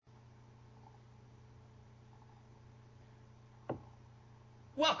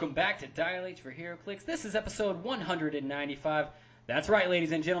Welcome back to Dial H for HeroClix. This is episode 195. That's right,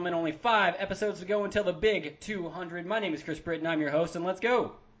 ladies and gentlemen, only 5 episodes to go until the big 200. My name is Chris Britton, I'm your host, and let's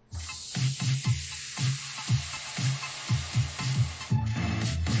go!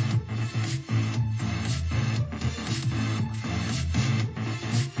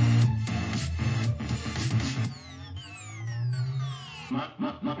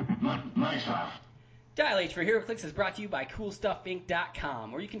 Dial H for HeroClix is brought to you by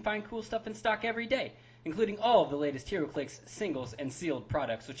CoolStuffInc.com, where you can find cool stuff in stock every day, including all of the latest HeroClix singles and sealed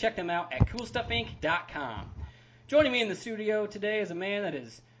products. So check them out at CoolStuffInc.com. Joining me in the studio today is a man that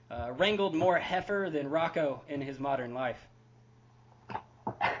has wrangled more heifer than Rocco in his modern life.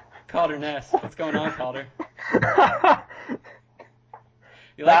 Calder Ness. What's going on, Calder?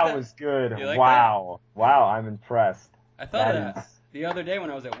 You like that was good. You like wow. that? Wow, I'm impressed. I thought of that the other day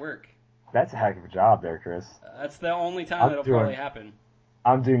when I was at work. That's a heck of a job there, Chris. That's the only time it'll probably happen.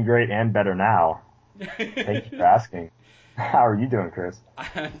 I'm doing great and better now. Thank you for asking. How are you doing, Chris?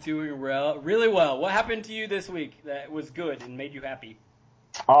 I'm doing really well. What happened to you this week that was good and made you happy?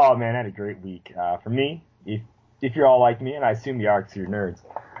 Oh, man, I had a great week. For me, if you're all like me, and I assume you are because you're nerds,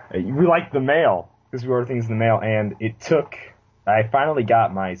 we like the mail because we order things in the mail, and I finally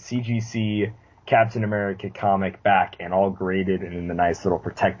got my CGC Captain America comic back and all graded and in the nice little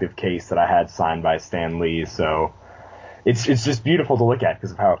protective case that I had signed by Stan Lee. So it's just beautiful to look at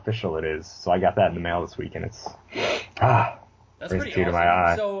because of how official it is. So I got that in the mail this week, and it's that's pretty awesome. To my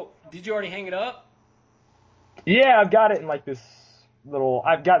eye. So did you already hang it up? Yeah, I've got it in like this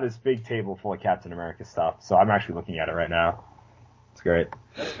I've got this big table full of Captain America stuff. So I'm actually looking at it right now. It's great.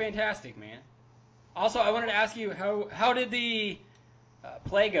 That's fantastic, man. Also, I wanted to ask you how did the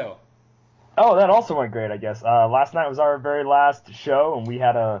play go? Oh, that also went great, I guess. Last night was our very last show, and we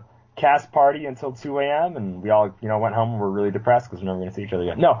had a cast party until 2 a.m., and we all, went home and were really depressed because we're never going to see each other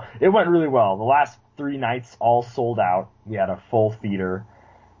again. No, it went really well. The last 3 nights all sold out. We had a full theater.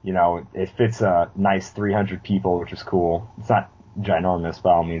 It fits a nice 300 people, which is cool. It's not ginormous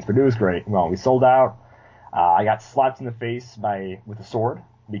by all means, but it was great. Well, we sold out. I got slapped in the face with a sword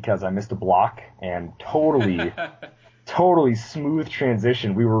because I missed a block, and totally smooth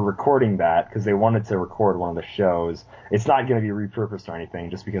transition. We were recording that because they wanted to record one of the shows. It's not going to be repurposed or anything,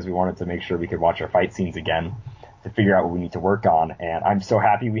 just because we wanted to make sure we could watch our fight scenes again to figure out what we need to work on. And I'm so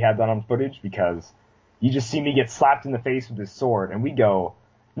happy we had that on footage because you just see me get slapped in the face with this sword, and we go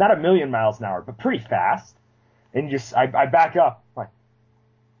not 1,000,000 miles an hour, but pretty fast. And I back up like,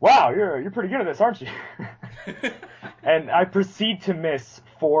 wow, you're pretty good at this, aren't you? And I proceed to miss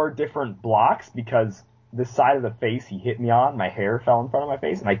 4 different blocks because the side of the face he hit me on, my hair fell in front of my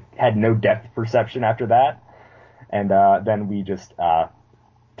face, and I had no depth perception after that. And then we just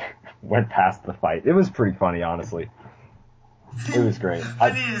went past the fight. It was pretty funny, honestly. It was great. How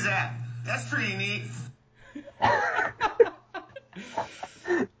neat is that? That's pretty neat.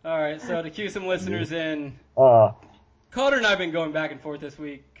 All right, so to cue some listeners in, Calder and I have been going back and forth this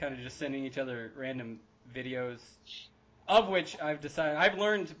week, kind of just sending each other random videos, of which I've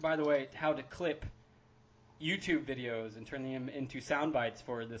learned, by the way, how to clip YouTube videos and turn them into sound bites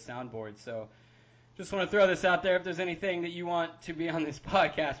for the soundboard. So just want to throw this out there. If there's anything that you want to be on this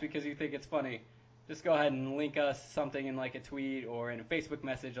podcast because you think it's funny, just go ahead and link us something in like a tweet or in a Facebook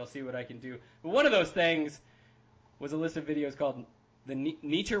message. I'll see what I can do. But one of those things was a list of videos called the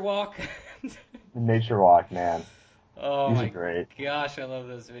Nature Walk. Nature Walk, man. Oh These my are great. gosh, I love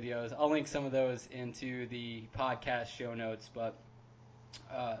those videos. I'll link some of those into the podcast show notes, but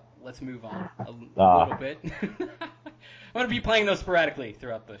let's move on a little bit. I'm going to be playing those sporadically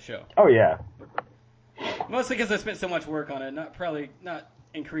throughout the show. Oh, yeah. Mostly because I spent so much work on it, not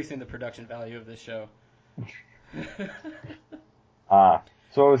increasing the production value of this show. So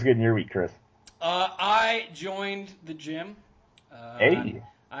what was good in your week, Chris? I joined the gym. Hey.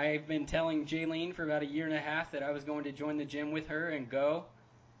 I've been telling Jaylene for about 1.5 years that I was going to join the gym with her and go,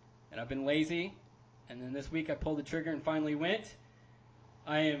 and I've been lazy. And then this week I pulled the trigger and finally went.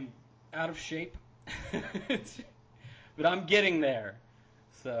 I am out of shape, but I'm getting there.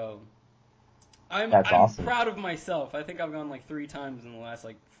 So I'm awesome. Proud of myself. I think I've gone like 3 times in the last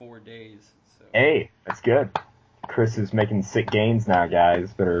 4 days. So. Hey, that's good. Chris is making sick gains now,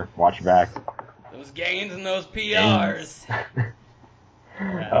 guys. Better watch your backs. Those gains and those PRs.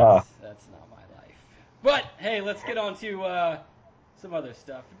 That's not my life. But hey, let's get on to some other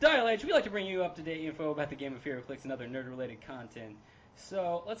stuff. Dial H, we like to bring you up-to-date info about the game of HeroClix and other nerd-related content.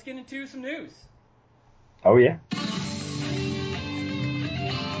 So let's get into some news. Oh, yeah.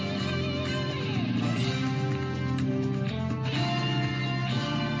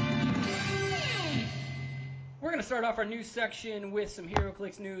 We're going to start off our news section with some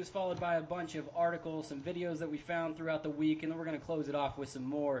HeroClix news, followed by a bunch of articles, some videos that we found throughout the week, and then we're going to close it off with some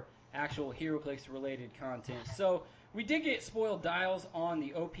more actual HeroClix related content. So we did get spoiled dials on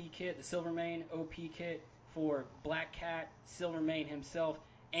the OP kit, the Silvermane OP kit for Black Cat, Silvermane himself,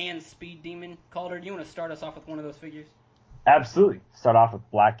 and Speed Demon. Calder, do you want to start us off with one of those figures? Absolutely. Start off with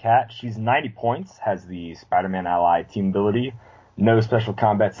Black Cat. She's 90 points, has the Spider-Man ally team ability. No special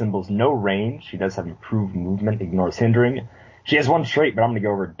combat symbols, no range. She does have improved movement, ignores hindering. She has one trait, but I'm going to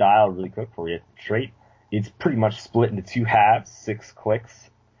go over dial really quick for you. Trait, it's pretty much split into two halves, 6 clicks.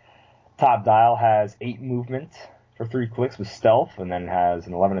 Top dial has 8 movement for 3 clicks with stealth, and then has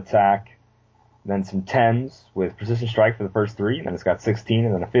an 11 attack, then some 10s with precision strike for the first 3, and then it's got 16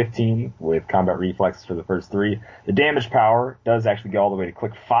 and then a 15 with combat reflexes for the first 3. The damage power does actually go all the way to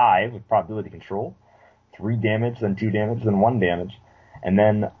click 5 with probability control. 3 damage, then 2 damage, then 1 damage. And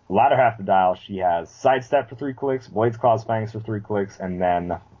then latter half of the dial, she has sidestep for 3 clicks, blades, claws, fangs for 3 clicks, and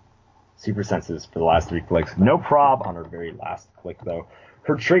then super senses for the last 3 clicks. No prob on her very last click though.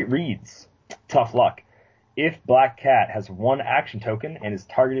 Her trait reads, tough luck. If Black Cat has 1 action token and is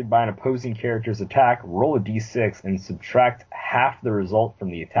targeted by an opposing character's attack, roll a d6 and subtract half the result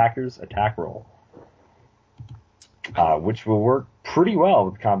from the attacker's attack roll. Which will work pretty well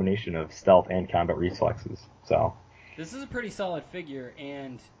with the combination of stealth and combat reflexes. So this is a pretty solid figure,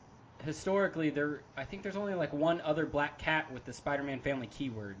 and historically, I think there's only like one other Black Cat with the Spider-Man family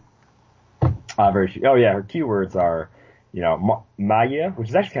keyword. Her keywords are, Magia, which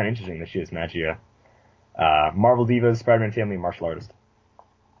is actually kind of interesting that she has Magia. Marvel Divas, Spider-Man family, martial artist.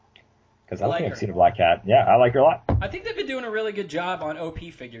 Because I don't think I've seen a Black Cat. Yeah, I like her a lot. I think they've been doing a really good job on OP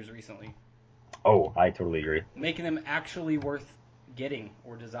figures recently. Oh, I totally agree. Making them actually worth getting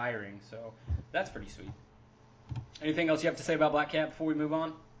or desiring, so that's pretty sweet. Anything else you have to say about Black Cat before we move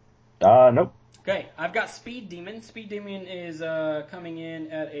on? Nope. Okay, I've got Speed Demon. Speed Demon is coming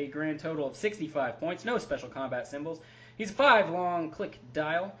in at a grand total of 65 points, no special combat symbols. He's a 5 long click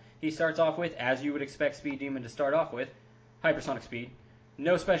dial. He starts off with, as you would expect Speed Demon to start off with, hypersonic speed.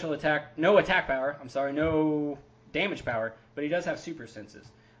 No special attack, no attack power, no damage power, but he does have super senses.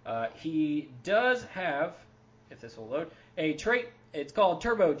 He does have, if this will load, a trait. It's called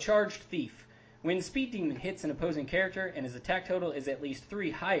Turbo Charged Thief. When Speed Demon hits an opposing character and his attack total is at least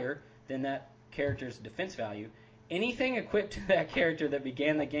 3 higher than that character's defense value, anything equipped to that character that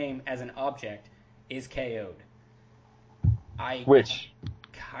began the game as an object is KO'd. Which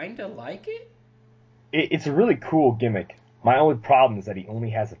kind of like it? It's a really cool gimmick. My only problem is that he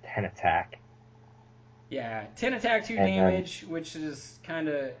only has a 10 attack. Yeah, 10 attack, 2 damage, which is kind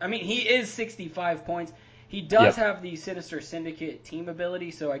of... he is 65 points. He does have the Sinister Syndicate team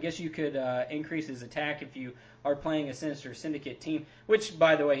ability, so I guess you could increase his attack if you are playing a Sinister Syndicate team, which,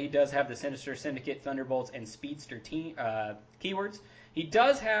 by the way, he does have the Sinister Syndicate, Thunderbolts, and Speedster team keywords. He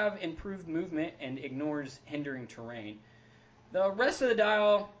does have improved movement and ignores hindering terrain. The rest of the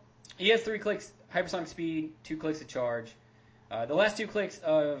dial, he has 3 clicks, hypersonic speed, 2 clicks of charge. The last 2 clicks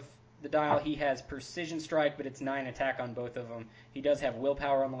of the dial, he has precision strike, but it's 9 attack on both of them. He does have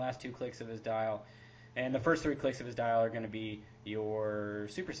willpower on the last 2 clicks of his dial. And the first 3 clicks of his dial are going to be your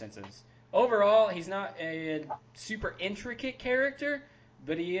super senses. Overall, he's not a super intricate character,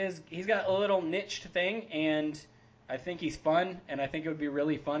 but he's got a little niched thing, and I think he's fun, and I think it would be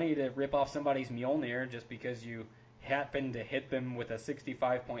really funny to rip off somebody's Mjolnir just because you happen to hit them with a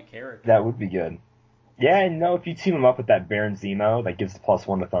 65-point character. That would be good. Yeah, and if you team him up with that Baron Zemo that gives the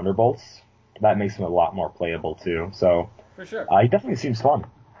 +1 to Thunderbolts, that makes him a lot more playable too. So for sure, he definitely seems fun.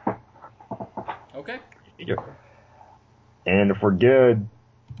 Okay. And if we're good,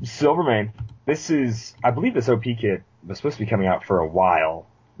 Silvermane. I believe this OP kit was supposed to be coming out for a while,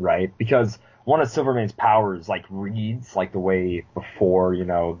 right? Because one of Silvermane's powers reads like the way before,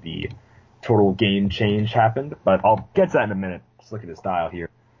 the total game change happened. But I'll get to that in a minute. Just look at his dial here.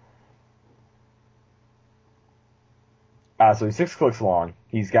 So he's 6 clicks long.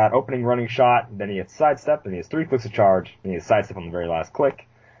 He's got opening running shot, then he has sidestep, then he has 3 clicks of charge, and he has sidestep on the very last click.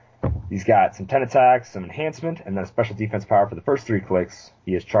 He's got some 10 attacks, some enhancement, and then a special defense power for the first 3 clicks.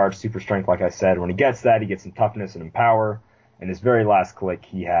 He has charge, super strength, like I said. When he gets that, he gets some toughness and empower. And his very last click,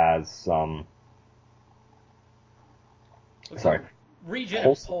 he has some... Regen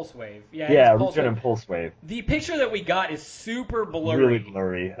and Pulse Wave. Yeah, Regen and Pulse Wave. The picture that we got is super blurry. Really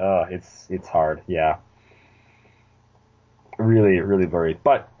blurry. It's hard, yeah. Really, really blurry.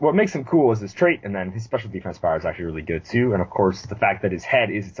 But what makes him cool is his trait, and then his special defense power is actually really good too. And of course, the fact that his head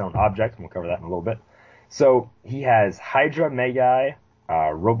is its own object, and we'll cover that in a little bit. So he has Hydra, Magi,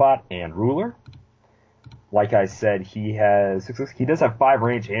 Robot, and Ruler. Like I said, he does have 5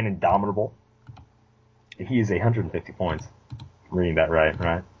 range and Indomitable. he is 150 points. I'm reading that right?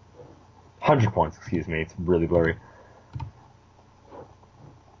 100 points, excuse me. It's really blurry.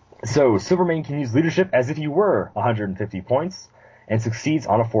 So, Silvermane can use leadership as if he were 150 points and succeeds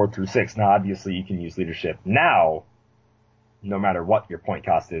on a 4 through 6. Now, obviously, you can use leadership now, no matter what your point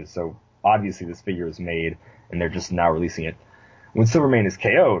cost is. So, obviously, this figure was made, and they're just now releasing it. When Silvermane is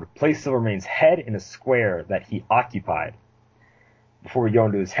KO'd, place Silvermane's head in a square that he occupied. Before we go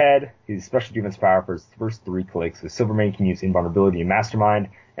into his head, his special defense power for his first 3 clicks is Silvermane can use Invulnerability and Mastermind,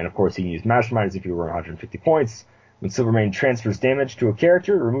 and of course he can use Mastermind as if he were 150 points. When Silvermane transfers damage to a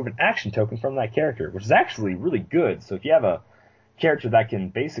character, remove an action token from that character, which is actually really good. So if you have a character that can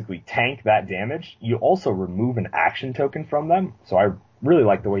basically tank that damage, you also remove an action token from them. So I really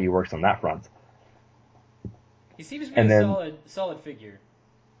like the way he works on that front. He seems to be a solid figure.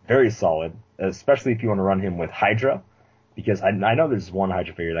 Very solid, especially if you want to run him with Hydra, because I know there's one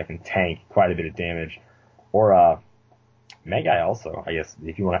Hydra figure that can tank quite a bit of damage, or Magi also, I guess,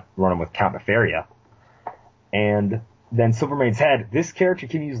 if you want to run him with Count Nefaria. And then Silvermane's head. This character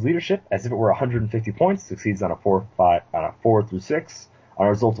can use leadership as if it were 150 points, succeeds on a 4 through 6. On a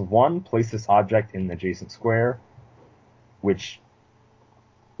result of 1, place this object in the adjacent square, which,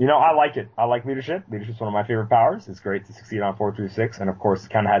 I like it. I like leadership. Leadership's one of my favorite powers. It's great to succeed on 4 through 6, and of course it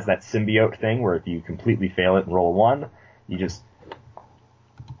kind of has that symbiote thing where if you completely fail it and roll a 1, you just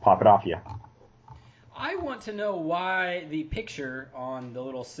pop it off you. I want to know why the picture on the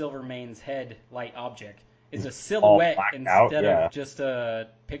little Silvermane's head light object is a silhouette instead of just a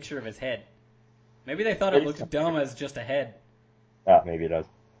picture of his head. Maybe they thought it looked dumb as just a head. Maybe it does.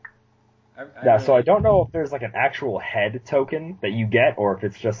 So I don't know if there's like an actual head token that you get, or if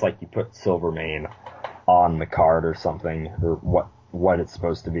it's just like you put Silvermane on the card or something, or what it's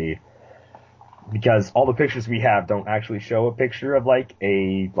supposed to be. Because all the pictures we have don't actually show a picture of like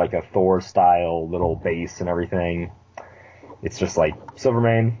a Thor style little base and everything. It's just like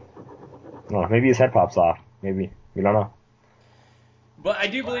Silvermane. I don't know, maybe his head pops off. Maybe. We don't know. But I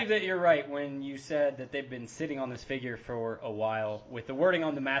do believe that you're right when you said that they've been sitting on this figure for a while. With the wording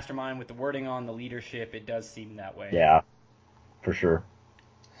on the Mastermind, with the wording on the leadership, it does seem that way. Yeah, for sure.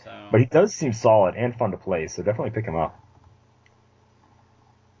 So. But he does seem solid and fun to play, so definitely pick him up.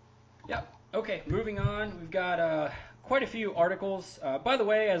 Yep. Okay, moving on. We've got quite a few articles. By the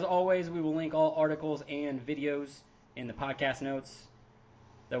way, as always, we will link all articles and videos in the podcast notes.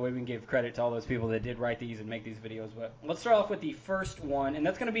 That way we can give credit to all those people that did write these and make these videos. But let's start off with the first one, and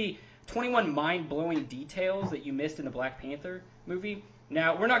that's going to be 21 mind-blowing details that you missed in the Black Panther movie.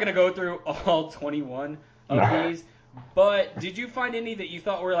 Now, we're not going to go through all 21 of these, but did you find any that you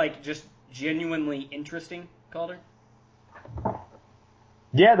thought were like just genuinely interesting, Calder?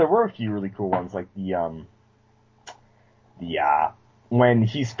 Yeah, there were a few really cool ones, like when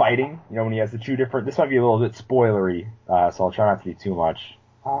he's fighting, when he has the 2 different. This might be a little bit spoilery, so I'll try not to do too much.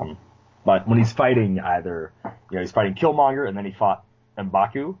 But when he's fighting he's fighting Killmonger and then he fought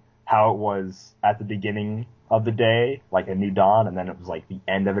M'Baku, how it was at the beginning of the day, like a new dawn, and then it was like the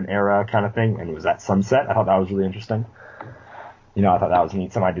end of an era kind of thing, and it was at sunset. I thought that was really interesting. I thought that was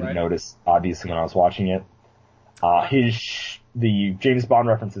neat. Something I didn't notice, obviously, when I was watching it. The James Bond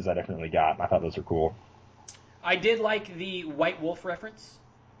references I definitely got. I thought those were cool. I did like the White Wolf reference.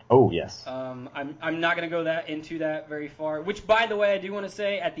 Oh, yes. I'm not going to go into that very far, which, by the way, I do want to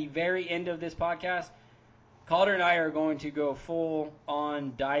say at the very end of this podcast, Calder and I are going to go full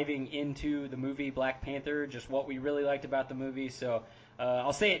on diving into the movie Black Panther, just what we really liked about the movie. So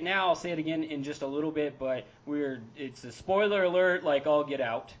I'll say it now, I'll say it again in just a little bit, but it's a spoiler alert, like all get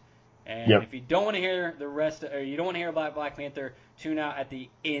out. And if you don't want to hear the rest, or you don't want to hear about Black Panther, tune out at the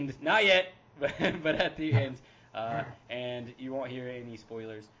end. Not yet, but at the end, and you won't hear any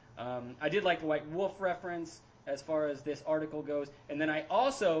spoilers. I did like the White Wolf reference as far as this article goes, and then I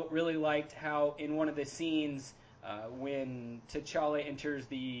also really liked how in one of the scenes when T'Challa enters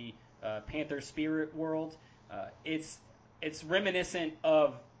the Panther spirit world, it's reminiscent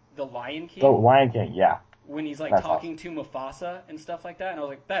of the Lion King. Oh, Lion King, yeah. When he's like talking to Mufasa and stuff like that, and I was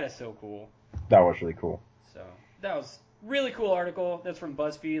like, that is so cool. That was really cool. So that was really cool article. That's from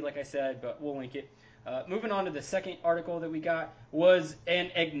BuzzFeed, like I said, but we'll link it. Moving on to the second article that we got was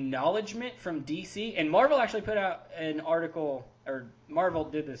an acknowledgement from DC, and Marvel actually put out an article, or Marvel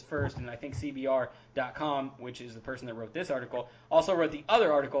did this first, and I think CBR.com, which is the person that wrote this article, also wrote the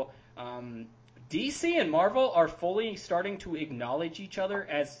other article. DC and Marvel are fully starting to acknowledge each other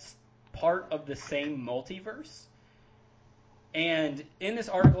as part of the same multiverse. And in this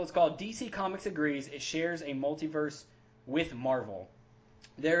article, it's called DC Comics Agrees It Shares a Multiverse with Marvel.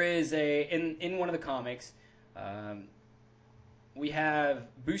 There is in one of the comics, we have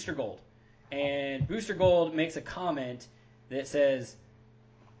Booster Gold. and Booster Gold makes a comment that says,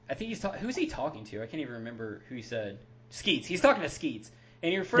 I think who's he talking to? I can't even remember who he said. Skeets. He's talking to Skeets,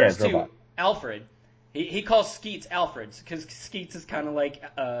 and he refers to Alfred. He calls Skeets Alfred because Skeets is kind of like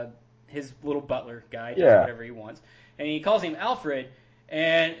his little butler guy, does whatever he wants, and he calls him Alfred,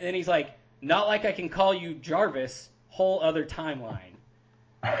 and then he's like, not like I can call you Jarvis, whole other timeline.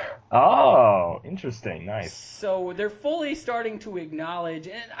 Oh, interesting. Nice. So they're fully starting to acknowledge,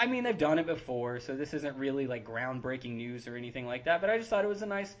 and I mean, they've done it before, so this isn't really like groundbreaking news or anything like that, but I just thought it was a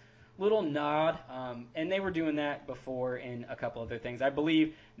nice little nod, and they were doing that before in a couple other things. I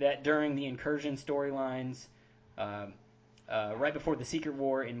believe that during the Incursion storylines, right before the Secret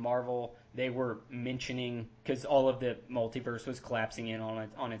War in Marvel, they were mentioning, because all of the multiverse was collapsing in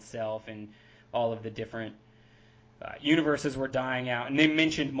on itself, and all of the different universes were dying out, and they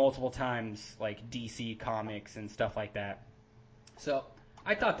mentioned multiple times like DC Comics and stuff like that. So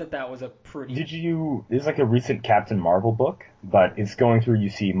I thought that was a pretty... There's like a recent Captain Marvel book, but it's going through, you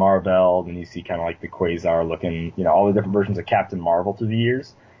see Mar-Vell, and you see kind of like the Quasar looking, all the different versions of Captain Marvel through the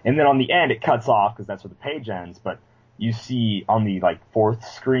years. And then on the end, it cuts off because that's where the page ends, but you see on the like fourth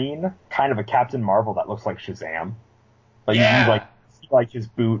screen kind of a Captain Marvel that looks like Shazam. Like you see like his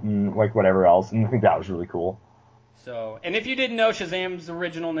boot and like whatever else, and I think that was really cool. So, and if you didn't know, Shazam's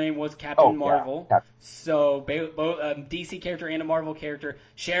original name was Captain Marvel. Yeah. So, both a DC character and a Marvel character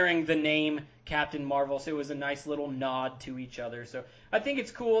sharing the name Captain Marvel. So, it was a nice little nod to each other. So, I think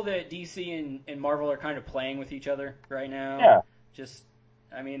it's cool that DC and Marvel are kind of playing with each other right now. Yeah.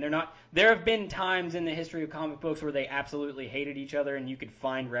 There have been times in the history of comic books where they absolutely hated each other, and you could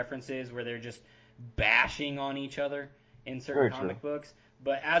find references where they're just bashing on each other in certain comic books.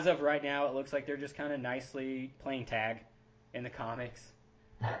 But as of right now, it looks like they're just kind of nicely playing tag in the comics.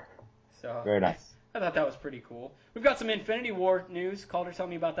 So very nice. I thought that was pretty cool. We've got some Infinity War news. Calder, tell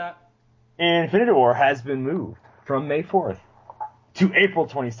me about that. Infinity War has been moved from May 4th to April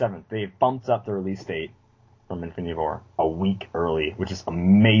 27th. They've bumped up the release date from Infinity War a week early, which is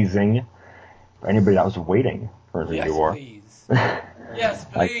amazing for anybody that was waiting for Infinity War. Please. Yes,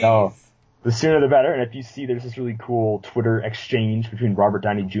 please. The sooner the better, and if you see there's this really cool Twitter exchange between Robert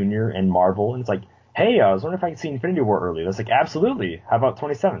Downey Jr. and Marvel, and it's like, hey, I was wondering if I could see Infinity War early. It's like, absolutely. How about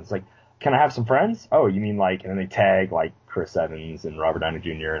 27th? It's like, can I have some friends? Oh, you mean like, and then they tag like Chris Evans and Robert Downey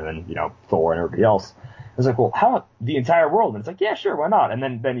Jr. and then, Thor and everybody else. It's like, well, how about the entire world? And it's like, yeah, sure, why not? And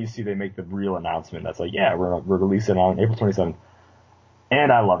then you see they make the real announcement that's like, yeah, we're releasing on April 27th.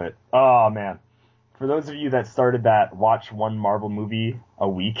 And I love it. Oh, man. For those of you that started that watch one Marvel movie a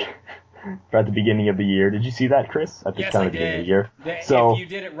week at the beginning of the year. Did you see that, Chris? At the Yes, I did. Beginning of the year? If you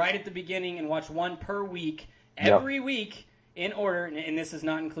did it right at the beginning and watched one per week, every week in order, and this is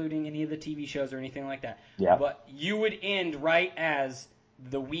not including any of the TV shows or anything like that, but you would end right as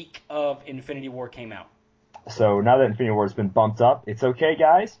the week of Infinity War came out. So now that Infinity War has been bumped up, it's okay,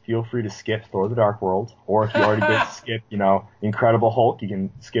 guys. Feel free to skip Thor the Dark World, or if you already did skip, Incredible Hulk, you can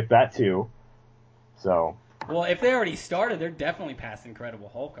skip that too. So... Well, if they already started, they're definitely past Incredible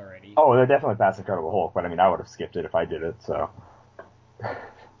Hulk already. Oh, they're definitely past Incredible Hulk, but I would have skipped it if I did it, so. But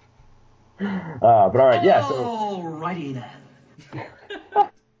alright, yeah, so. Alrighty then.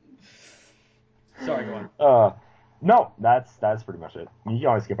 Sorry, go on. No, that's pretty much it. You can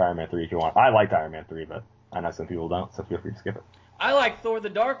always skip Iron Man 3 if you want. I liked Iron Man 3, but I know some people don't, so feel free to skip it. I like Thor the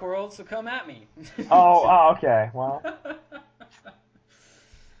Dark World, so come at me. Okay, well.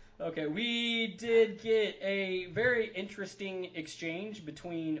 Okay, we did get a very interesting exchange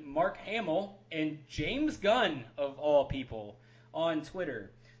between Mark Hamill and James Gunn, of all people, on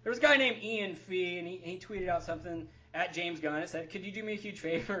Twitter. There was a guy named Ian Fee, and he tweeted out something at James Gunn. It said, could you do me a huge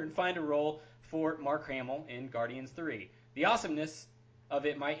favor and find a role for Mark Hamill in Guardians 3? The awesomeness of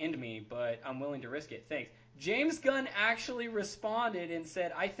it might end me, but I'm willing to risk it. Thanks. James Gunn actually responded and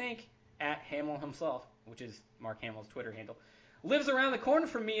said, I think, at Hamill himself, which is Mark Hamill's Twitter handle, lives around the corner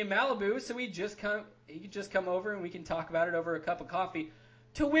from me in Malibu, so he could just come over and we can talk about it over a cup of coffee.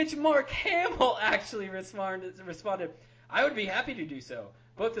 To which Mark Hamill actually responded, I would be happy to do so.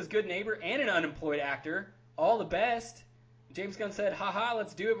 Both as good neighbor and an unemployed actor. All the best. James Gunn said, haha,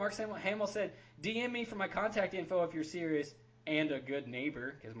 let's do it. Mark Hamill said, DM me for my contact info if you're serious. And a good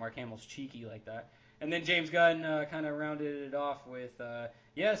neighbor, because Mark Hamill's cheeky like that. And then James Gunn kind of rounded it off with,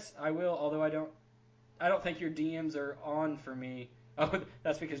 yes, I will, although I don't think your DMs are on for me. Oh,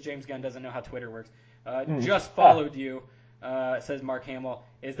 that's because James Gunn doesn't know how Twitter works. Just followed you, says Mark Hamill.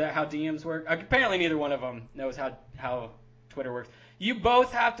 Is that how DMs work? Apparently neither one of them knows how Twitter works. You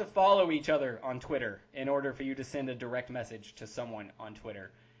both have to follow each other on Twitter in order for you to send a direct message to someone on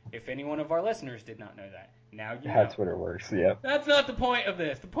Twitter. If any one of our listeners did not know that, now you know. How Twitter works, yeah. That's not the point of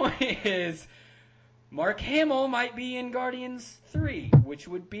this. The point is Mark Hamill might be in Guardians 3, which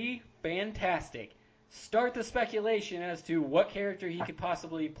would be fantastic. Start the speculation as to what character he could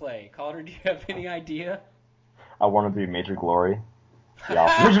possibly play. Calder, do you have any idea? I want to be Major Glory.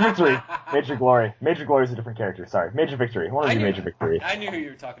 Yeah. Major Victory. Major Glory. Major Glory is a different character. Sorry. Major Victory. I want to be Major Victory. I knew who you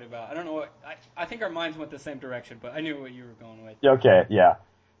were talking about. I don't know what. I think our minds went the same direction, but I knew what you were going with. Okay, yeah.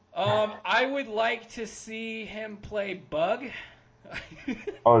 I would like to see him play Bug.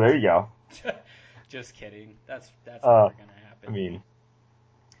 Oh, there you go. Just kidding. That's never gonna happen. I mean,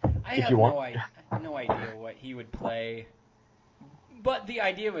 I have no idea what he would play, but the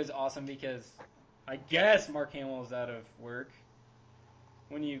idea was awesome because I guess Mark Hamill is out of work.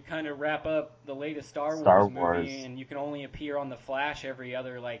 When you kind of wrap up the latest Star Wars movie and you can only appear on The Flash every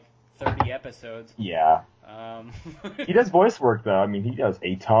other 30 episodes. Yeah. He does voice work though. I mean, he does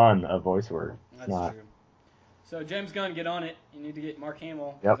a ton of voice work. That's true. So James Gunn, get on it. You need to get Mark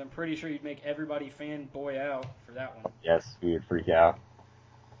Hamill because I'm pretty sure you'd make everybody fanboy out for that one. Yes, we would freak out.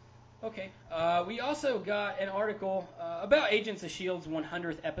 Okay. We also got an article about Agents of S.H.I.E.L.D.'s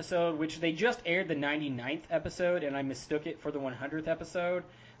 100th episode, which they just aired the 99th episode, and I mistook it for the 100th episode.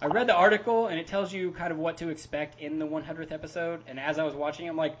 I read the article, and it tells you kind of what to expect in the 100th episode, and as I was watching,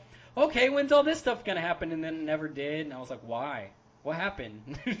 I'm like, okay, when's all this stuff going to happen? And then it never did, and I was like, why? What happened?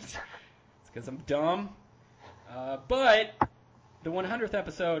 It's because I'm dumb. But the 100th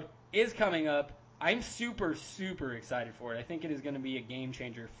episode is coming up. I'm super, super excited for it. I think it is going to be a game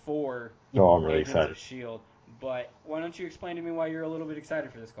changer for I'm really Agents excited. of S.H.I.E.L.D. But why don't you explain to me why you're a little bit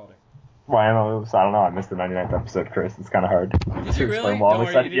excited for this, Calder? Well, I don't know. I missed the 99th episode, Chris. It's kind of hard. Did you really? Don't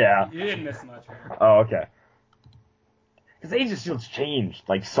worry, you didn't miss much. Oh, okay. Because Agents of S.H.I.E.L.D's changed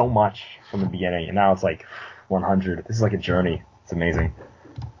so much from the beginning, and now it's 100. This is a journey. It's amazing.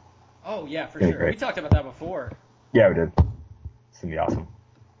 Oh yeah, for sure. We talked about that before. Yeah, we did. It's gonna be awesome.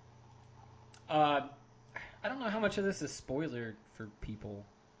 I don't know how much of this is spoiler for people.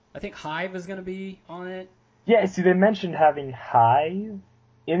 I think Hive is going to be on it. Yeah, see, they mentioned having Hive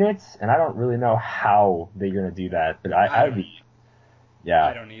in it, and I don't really know how they're going to do that, but I would be... Yeah.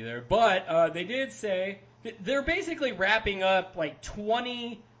 I don't either. But they did say they're basically wrapping up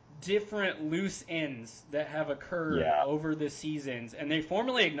 20 different loose ends that have occurred over the seasons, and they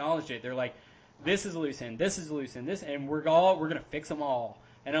formally acknowledged it. They're like, this is a loose end, this is a loose end, and we're going to fix them all.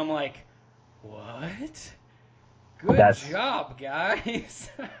 And I'm like... What? Good job, guys.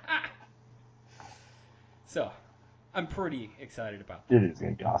 So, I'm pretty excited about that. It is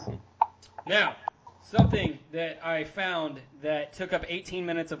going to be awesome. Now, something that I found that took up 18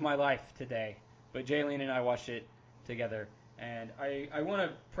 minutes of my life today, but Jaylene and I watched it together, and I want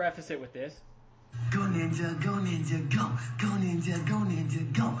to preface it with this. Go Ninja, go Ninja, go. Go Ninja, go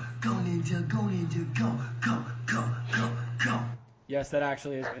Ninja, go. Go Ninja, go Ninja, go. Go, go, go, go. Yes, that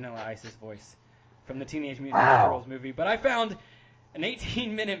actually is Vanilla Ice's voice from the Teenage Mutant Ninja Turtles movie. But I found an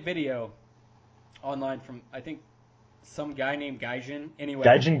 18-minute video online from, I think, some guy named Gaijin. Anyway,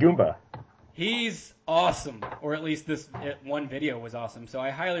 Gaijin Goomba. He's awesome, or at least this one video was awesome. So I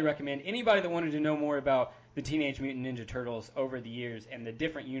highly recommend anybody that wanted to know more about the Teenage Mutant Ninja Turtles over the years and the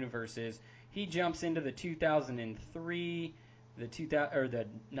different universes. He jumps into the 2003, the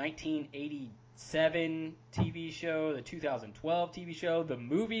 1987 TV show, the 2012 TV show, the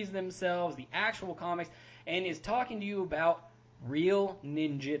movies themselves, the actual comics, and is talking to you about real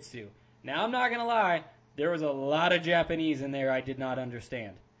ninjutsu. Now, I'm not going to lie, there was a lot of Japanese in there I did not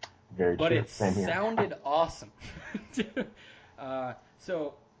understand. Very but true. It sounded awesome.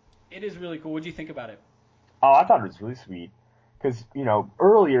 So, it is really cool. What did you think about it? Oh, I thought it was really sweet. Because,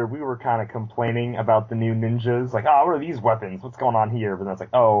 earlier we were kind of complaining about the new ninjas. What are these weapons? What's going on here? But then it's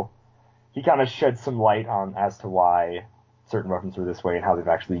he kind of shed some light on as to why certain weapons were this way and how they've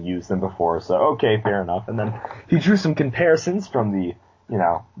actually used them before. So, okay, fair enough. And then he drew some comparisons from the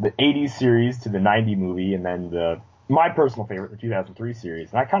 80s series to the 90 movie, and then my personal favorite, the 2003 series.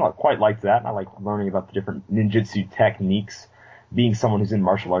 And I kind of quite liked that, and I liked learning about the different ninjutsu techniques. Being someone who's in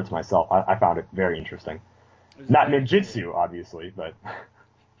martial arts myself, I found it very interesting. Not ninjutsu, obviously, but...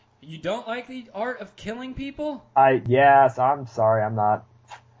 You don't like the art of killing people? Yes, I'm sorry, I'm not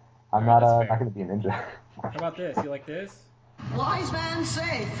going to be a ninja. How about this? You like this? Wise men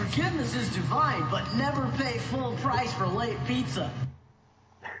say forgiveness is divine, but never pay full price for late pizza.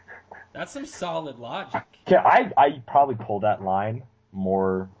 That's some solid logic. Yeah, I probably pull that line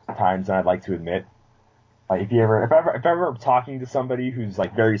more times than I'd like to admit. If I'm ever talking to somebody who's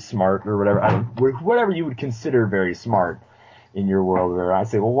very smart or whatever you would consider very smart in your world, where I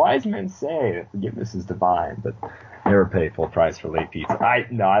say, well, wise men say that forgiveness is divine, but Never pay full price for late pizza.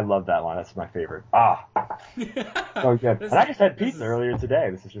 I love that line. That's my favorite. So good. And I just had pizza earlier today.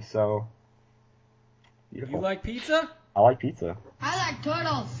 This is just so beautiful. You like pizza? I like pizza. I like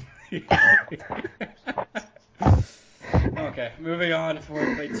turtles. Okay, moving on before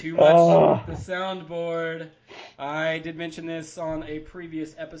we play too much. The soundboard. I did mention this on a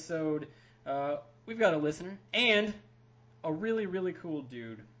previous episode. We've got a listener and a really, really cool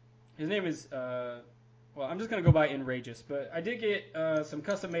dude. His name is, well, I'm just going to go by Enrageous, but I did get some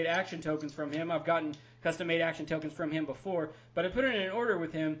custom-made action tokens from him. I've gotten custom-made action tokens from him before, but I put in an order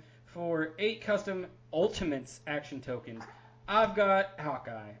with him for 8 custom Ultimates action tokens. I've got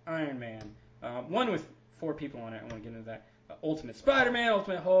Hawkeye, Iron Man, one with 4 people on it. I want to get into that. Ultimate Spider-Man,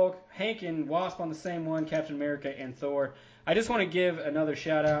 Ultimate Hulk, Hank and Wasp on the same one, Captain America, and Thor. I just want to give another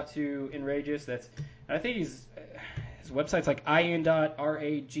shout-out to Enrageous. I think his website's like in.rageous,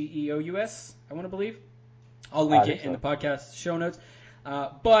 I want to believe. I'll link it in the podcast show notes.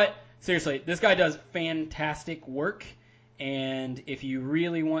 But seriously, this guy does fantastic work. And if you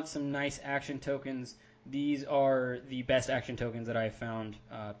really want some nice action tokens, these are the best action tokens that I have found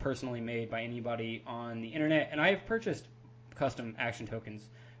personally made by anybody on the internet. And I have purchased custom action tokens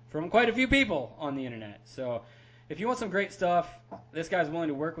from quite a few people on the internet. So if you want some great stuff, this guy's willing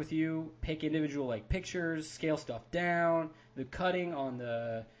to work with you, pick individual like pictures, scale stuff down. The cutting on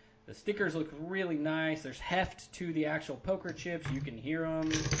the stickers look really nice. There's heft to the actual poker chips. You can hear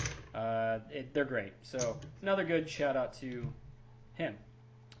them. They're great. So another good shout out to him.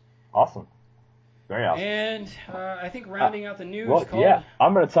 Awesome. Very awesome. And I think rounding out the news.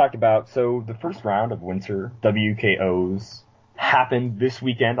 I'm going to talk about, so the first round of winter WKOs happened this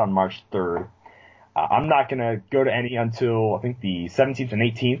weekend on March 3rd. I'm not going to go to any until, I think, the 17th and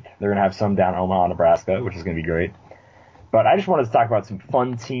 18th. They're going to have some down in Omaha, Nebraska, which is going to be great. But I just wanted to talk about some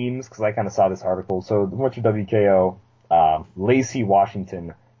fun teams, because I kind of saw this article. So the winter WKO, Lacey,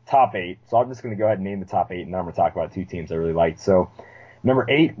 Washington, top 8. So I'm just going to go ahead and name the top 8, and then I'm going to talk about 2 teams I really liked. So number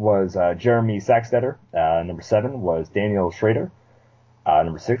 8 was Jeremy Saxtetter. Number 7 was Daniel Schrader.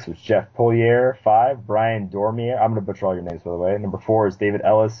 Number 6 was Jeff Polier. 5, Brian Dormier. I'm going to butcher all your names, by the way. Number 4 is David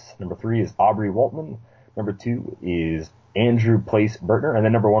Ellis. Number 3 is Aubrey Waltman. Number 2 is Andrew Place Bertner. And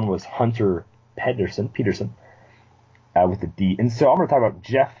then number 1 was Hunter Peterson, with the D. And so I'm going to talk about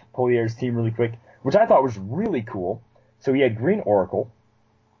Jeff Polier's team really quick, which I thought was really cool. So he had Green Oracle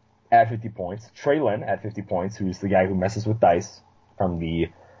at 50 points, Trey Lynn at 50 points, who's the guy who messes with dice from the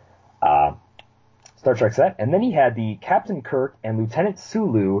Star Trek set. And then he had the Captain Kirk and Lieutenant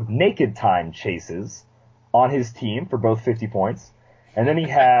Sulu naked time chases on his team for both 50 points. And then he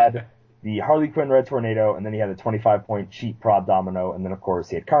had the Harley Quinn Red Tornado, and then he had a 25-point cheap prod domino, and then, of course,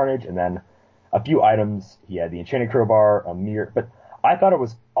 he had Carnage, and then a few items. He had the Enchanted Crowbar, a mirror. But I thought it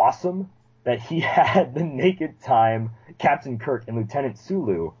was awesome that he had the naked time Captain Kirk and Lieutenant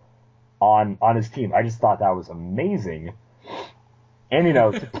Sulu on his team. I just thought that was amazing. And,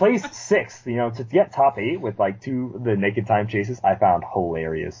 to place 6th, to get top 8 with, 2 of the naked time chases, I found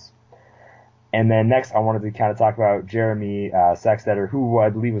hilarious. And then next, I wanted to kind of talk about Jeremy Saxtetter, who I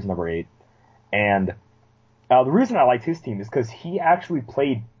believe was number 8. And the reason I liked his team is because he actually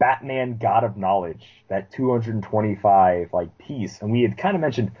played Batman God of Knowledge, that 225, piece. And we had kind of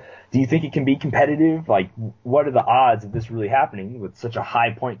mentioned, do you think it can be competitive? What are the odds of this really happening with such a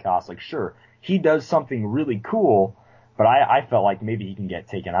high point cost? Sure, he does something really cool, but I felt like maybe he can get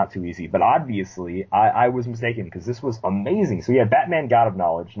taken out too easy. But obviously, I was mistaken, because this was amazing. So he had Batman God of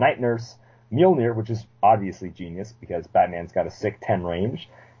Knowledge, Night Nurse, Mjolnir, which is obviously genius, because Batman's got a sick 10 range,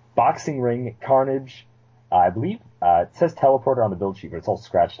 Boxing Ring, Carnage, I believe, it says Teleporter on the build sheet, but it's all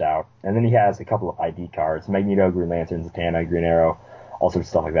scratched out. And then he has a couple of ID cards, Magneto, Green Lantern, Zatanna, Green Arrow, all sorts of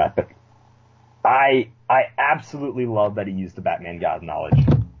stuff like that. But I absolutely love that he used the Batman God of Knowledge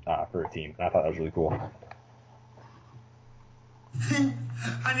for a team, and I thought that was really cool.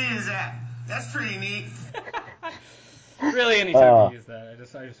 I needed that. That's pretty neat. Really, anytime you use that, I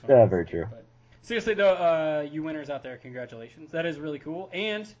just want yeah, very true. But seriously, though, you winners out there, congratulations. That is really cool,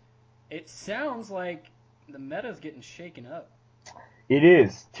 and it sounds like the meta's getting shaken up. It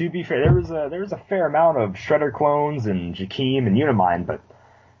is. To be fair, there was a fair amount of Shredder clones and Jakeem and Unimind, but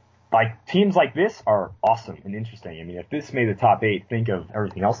teams like this are awesome and interesting. I mean, if this made the top 8, think of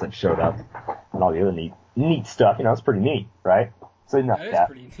everything else that showed up and all the other neat stuff. It's pretty neat, right? So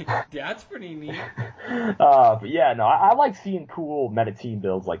pretty neat. That's pretty neat. But yeah, no, I like seeing cool meta team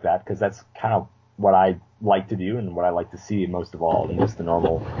builds like that, because that's kind of what I like to do and what I like to see most of all, than just the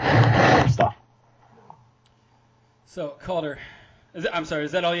normal stuff. So, Calder, is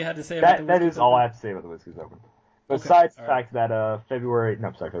that all you had to say about the That is all I have to say about the Whiskers Open. Besides the fact that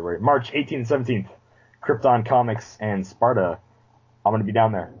March 18th and 17th, Krypton Comics and Sparta, I'm going to be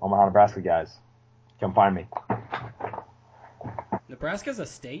down there. Omaha, Nebraska, guys. Come find me. Nebraska's a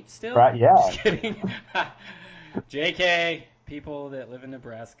state still? Right, yeah. Just kidding. JK, people that live in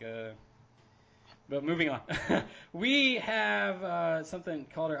Nebraska. But moving on. We have something,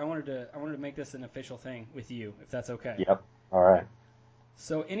 Calder. I wanted to make this an official thing with you, if that's okay. Yep. All right.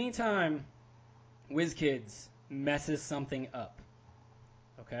 So anytime WizKids messes something up,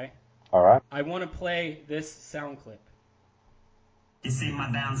 okay? All right. I want to play this sound clip. You see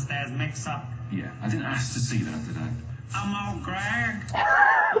my downstairs mix-up? Yeah, I didn't ask to see that today. I'm old Greg.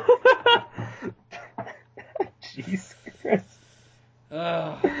 Jeez, Chris.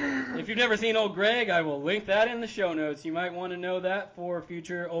 If you've never seen Old Greg, I will link that in the show notes. You might want to know that for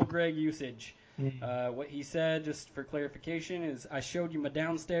future Old Greg usage. What he said, just for clarification, is I showed you my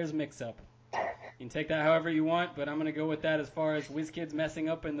downstairs mix-up. You can take that however you want, but I'm going to go with that as far as WizKids messing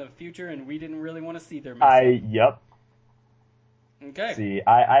up in the future, and we didn't really want to see their mess up. Yep. Okay. See,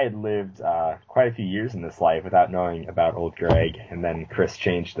 I had lived quite a few years in this life without knowing about Old Greg, and then Chris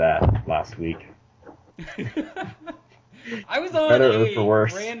changed that last week. I was on a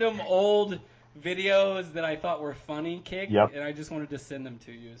random old videos that I thought were funny kick, and I just wanted to send them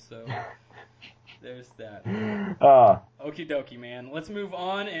to you, so there's that. Okie dokie, man. Let's move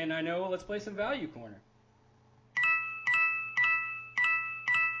on, and let's play some Value Corner.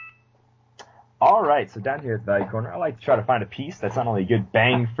 All right, so down here at the Value Corner, I like to try to find a piece that's not only a good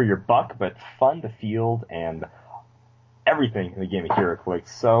bang for your buck, but fun to field and everything in the game of HeroClix.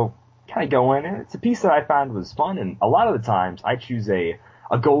 So kind of go in, and it's a piece that I found was fun, and a lot of the times I choose a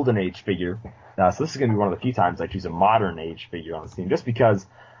Golden Age figure. So this is going to be one of the few times I choose a Modern Age figure on this team, just because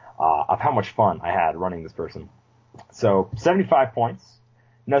of how much fun I had running this person. So 75 points,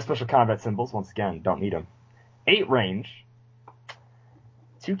 no special combat symbols, once again, don't need them. 8 range.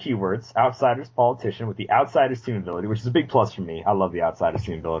 2 keywords, Outsiders, Politician, with the Outsiders team ability, which is a big plus for me. I love the Outsiders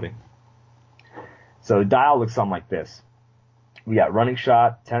team ability. So the dial looks something like this. We got Running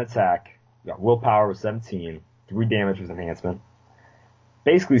Shot, 10 attack, we got Willpower with 17, 3 damage with enhancement.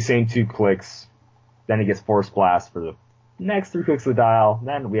 Basically the same 2 clicks, then he gets Force Blast for the next 3 clicks of the dial,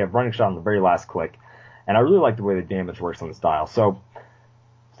 then we have Running Shot on the very last click. And I really like the way the damage works on this dial. So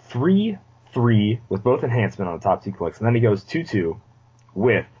 3 with both enhancement on the top 2 clicks, and then he goes 2-2.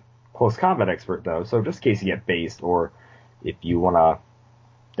 With Close Combat Expert, though, so just in case you get based, or if you want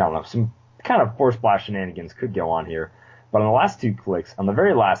to, some kind of Force Blast shenanigans could go on here. But on the last 2 clicks, on the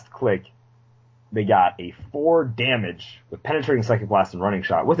very last click, they got a 4 damage with Penetrating Psychic Blast and Running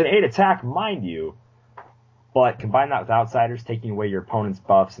Shot, with an 8 attack, mind you, but combine that with Outsiders, taking away your opponent's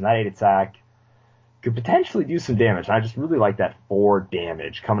buffs, and that 8 attack could potentially do some damage. And I just really like that 4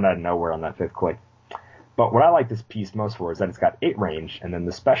 damage coming out of nowhere on that 5th click. But what I like this piece most for is that it's got 8 range, and then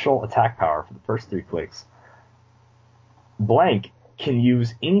the special attack power for the first 3 clicks. Blank can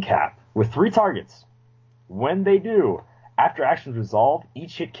use Incap with 3 targets. When they do, after actions resolve,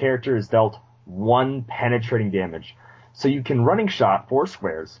 each hit character is dealt 1 penetrating damage. So you can Running Shot 4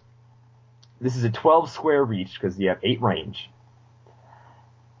 squares. This is a 12 square reach because you have 8 range.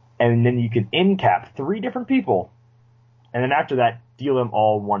 And then you can Incap 3 different people. And then after that, deal them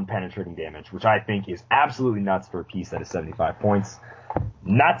all 1 penetrating damage, which I think is absolutely nuts for a piece that is 75 points.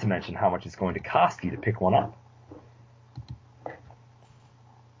 Not to mention how much it's going to cost you to pick one up.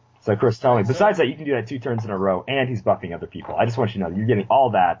 So, Chris, tell me, besides that, you can do that 2 turns in a row, and he's buffing other people. I just want you to know that you're getting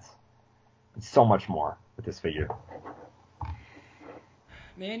all that and so much more with this figure.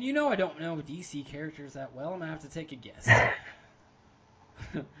 Man, I don't know DC characters that well. I'm going to have to take a guess.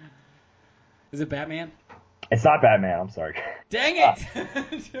 Is it Batman? It's not Batman, I'm sorry. Dang it!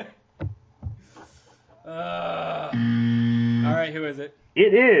 All right, who is it?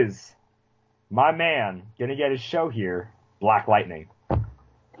 It is my man, gonna get his show here, Black Lightning.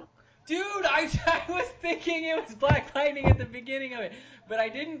 Dude, I was thinking it was Black Lightning at the beginning of it, but I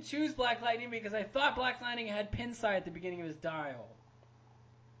didn't choose Black Lightning because I thought Black Lightning had Pinside at the beginning of his dial.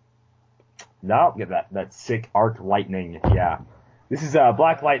 No, get that sick Arc Lightning, yeah. This is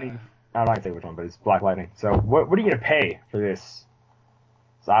Black Lightning. I'm not gonna say which one, but it's Black Lightning. So what are you gonna pay for this?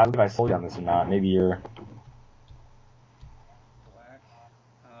 So I don't know if I sold you on this or not. Maybe you're. Black.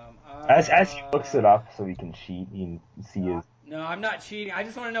 As he looks it up, so he can cheat, you can see his. No, I'm not cheating. I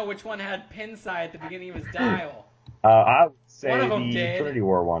just want to know which one had Pinside at the beginning of his dial. I would say one of them the did. Trinity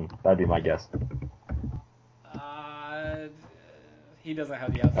War one. That'd be my guess. He doesn't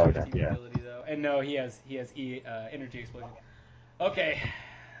have the outside ability though, and no, he has energy explosion. Okay.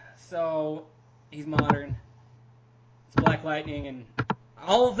 So, he's modern. It's Black Lightning, and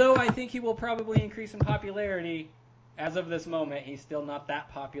although I think he will probably increase in popularity, as of this moment, he's still not that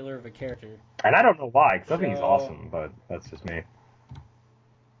popular of a character. And I don't know why, because I think he's awesome, but that's just me.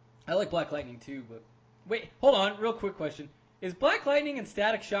 I like Black Lightning too, but wait, hold on, real quick question: is Black Lightning and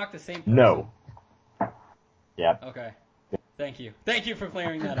Static Shock the same person? No. Yeah. Okay. Thank you for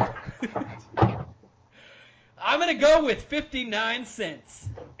clearing that up. I'm gonna go with 59 cents.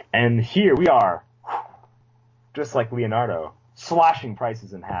 And here we are, just like Leonardo, slashing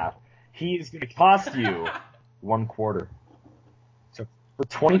prices in half. He's gonna cost you $1.25. So for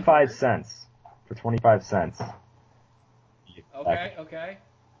 25 cents. For 25 cents. Okay.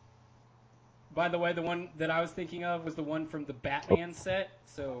 By the way, the one that I was thinking of was the one from the Batman set,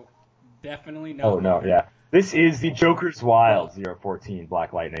 so definitely not. Oh, no, yeah. This is the Joker's Wild 014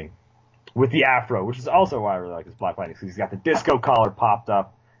 Black Lightning with the afro, which is also why I really like this Black Lightning, because he's got the disco collar popped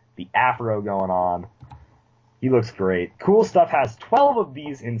up, the afro going on. He looks great. Cool Stuff has 12 of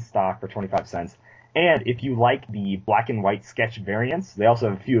these in stock for 25 cents. And if you like the black and white sketch variants, they also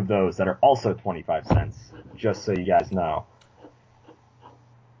have a few of those that are also 25 cents, just so you guys know.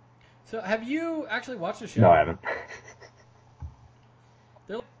 So have you actually watched the show? No, I haven't.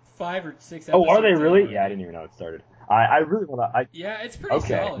 They're like 5 or 6 episodes. Oh, are they really? Yeah, I didn't even know it started. I really want to... Yeah, it's pretty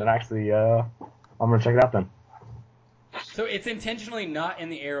solid. Okay, then actually, I'm going to check it out then. So it's intentionally not in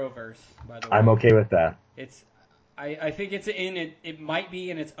the Arrowverse, by the way. I'm okay with that. I think it's in it. It might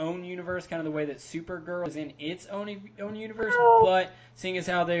be in its own universe, kind of the way that Supergirl is in its own universe. But seeing as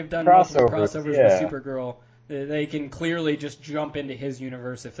how they've done multiple crossovers with Supergirl, they can clearly just jump into his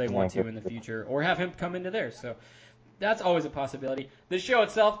universe if they want to in the future, or have him come into theirs. So that's always a possibility. The show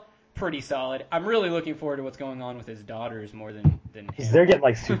itself, pretty solid. I'm really looking forward to what's going on with his daughters more than him. They're getting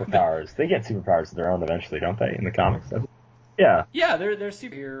like superpowers. They get superpowers of their own eventually, don't they? In the comics. Yeah. Yeah, they're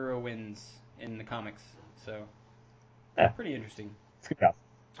superheroines in the comics. So. Yeah. Pretty interesting. It's good stuff.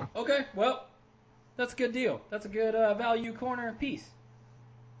 Okay, well, that's a good deal. That's a good value corner piece.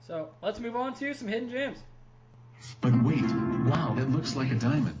 So let's move on to some hidden gems. But wait, wow, it looks like a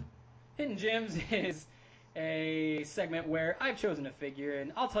diamond. Hidden gems is a segment where I've chosen a figure,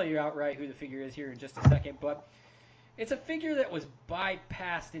 and I'll tell you outright who the figure is here in just a second, but it's a figure that was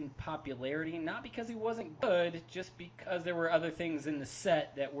bypassed in popularity, not because he wasn't good, just because there were other things in the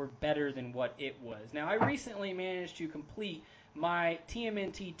set that were better than what it was. Now, I recently managed to complete my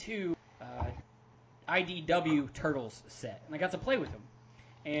TMNT2 IDW Turtles set, and I got to play with them.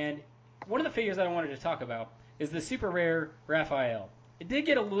 And one of the figures that I wanted to talk about is the super rare Raphael. It did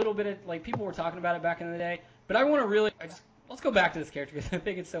get a little bit of, like, people were talking about it back in the day, but I want to really, let's go back to this character because I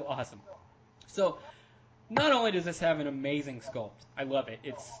think it's so awesome. So, not only does this have an amazing sculpt, I love it.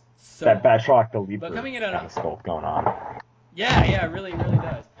 It's so that Batroc the Leaper kind of sculpt going on. Yeah, it really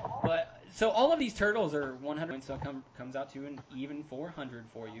does. But so all of these turtles are 100, so it comes out to an even 400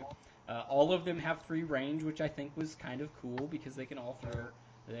 for you. All of them have 3 range, which I think was kind of cool because they can all throw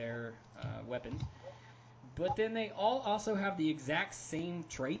their weapons. But then they all also have the exact same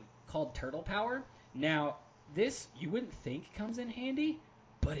trait called Turtle Power. Now, this you wouldn't think comes in handy,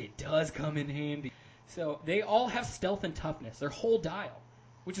 but it does come in handy. So they all have stealth and toughness, their whole dial,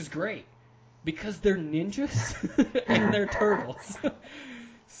 which is great because they're ninjas and they're turtles.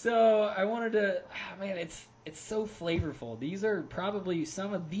 So I wanted to, man, it's so flavorful. These are probably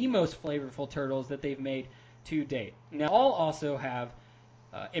some of the most flavorful turtles that they've made to date. Now, all also have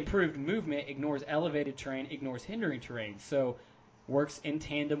improved movement, ignores elevated terrain, ignores hindering terrain. So works in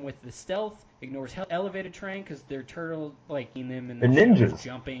tandem with the stealth, ignores elevated terrain because they're turtle like in them and they're ninjas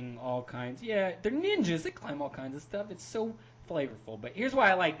jumping all kinds. Yeah, they're ninjas. They climb all kinds of stuff. It's so flavorful. But here's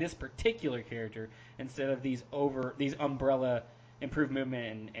why I like this particular character instead of these umbrella improved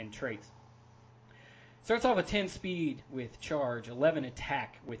movement and traits. Starts off with 10 speed with charge, 11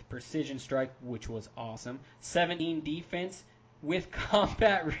 attack with precision strike, which was awesome, 17 defense with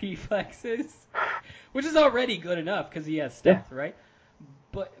combat reflexes, which is already good enough because he has stealth, right?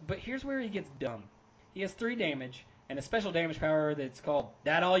 But here's where he gets dumb. He has 3 damage and a special damage power that's called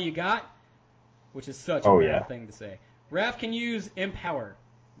That All You Got, which is such a bad thing to say. Raph can use Empower,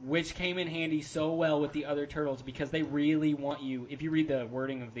 which came in handy so well with the other turtles because they really want you, if you read the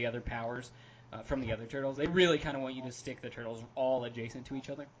wording of the other powers from the other turtles, they really kind of want you to stick the turtles all adjacent to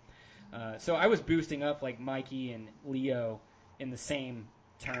each other. So I was boosting up like Mikey and Leo in the same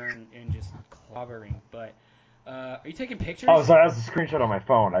turn and just clobbering. But are you taking pictures? Oh, sorry, that was a screenshot on my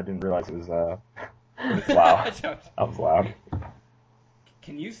phone. I didn't realize it was loud. That was loud.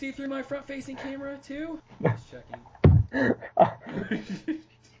 Can you see through my front-facing camera too? Just checking.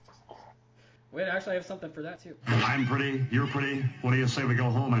 Wait, actually, I have something for that too. I'm pretty, you're pretty. What do you say we go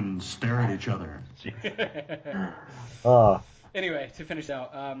home and stare at each other? Anyway, to finish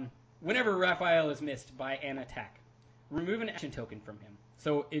out, whenever Raphael is missed by an attack, remove an action token from him.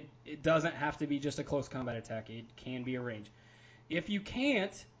 So it doesn't have to be just a close combat attack. It can be a range. If you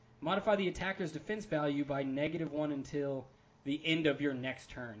can't, modify the attacker's defense value by -1 until the end of your next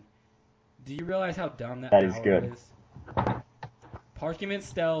turn. Do you realize how dumb that is good. Parchment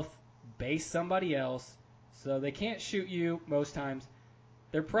stealth, base somebody else, so they can't shoot you most times.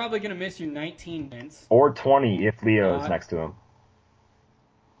 They're probably going to miss you 19 minutes. Or 20 if Leo is next to him.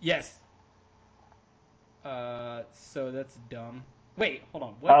 Yes. So that's dumb. Wait, hold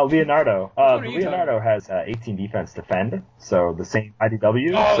on. What? Leonardo. Leonardo has 18 defense defend, so the same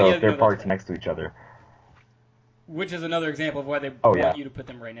IDW, they're parked next to each other. Which is another example of why they want you to put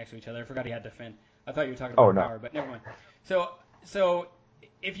them right next to each other. I forgot he had defend. I thought you were talking about power, but never mind. So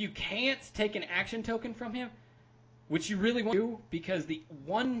if you can't take an action token from him, which you really want to do, because the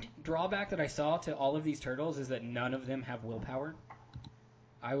one drawback that I saw to all of these turtles is that none of them have willpower.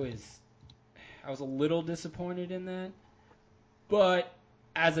 I was a little disappointed in that. But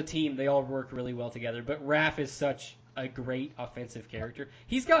as a team, they all work really well together. But Raph is such a great offensive character.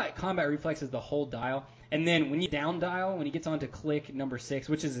 He's got combat reflexes the whole dial. And then when you down dial, when he gets onto click number 6,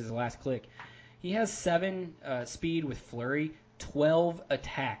 which is his last click, he has 7 speed with flurry, 12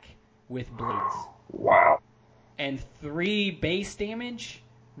 attack with blades. Wow. And 3 base damage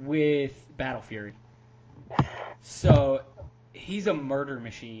with Battle Fury. So he's a murder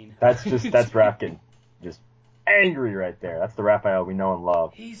machine. That's Raph just angry right there. That's the Raphael we know and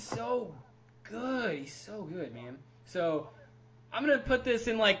love. He's so good. He's so good, man. So I'm going to put this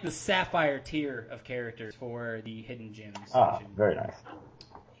in like the Sapphire tier of characters for the Hidden Gems section. Very nice.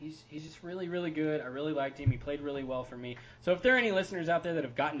 He's just really, really good. I really liked him. He played really well for me. So if there are any listeners out there that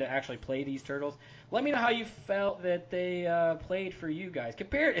have gotten to actually play these turtles, let me know how you felt that they played for you guys,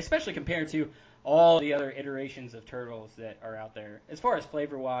 especially compared to all the other iterations of turtles that are out there, as far as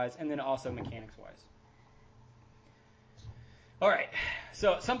flavor-wise and then also mechanics-wise. All right,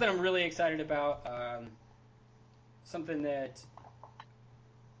 so something I'm really excited about, something that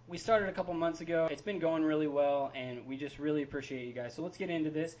we started a couple months ago. It's been going really well, and we just really appreciate you guys. So let's get into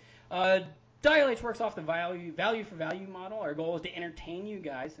this. Dial H works off the value for value model. Our goal is to entertain you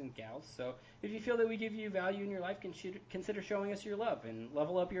guys and gals. So if you feel that we give you value in your life, consider showing us your love and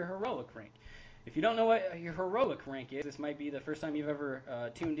level up your heroic rank. If you don't know what your heroic rank is, this might be the first time you've ever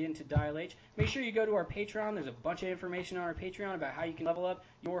tuned in to Dial H. Make sure you go to our Patreon. There's a bunch of information on our Patreon about how you can level up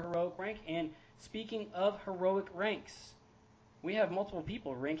your heroic rank. And speaking of heroic ranks, we have multiple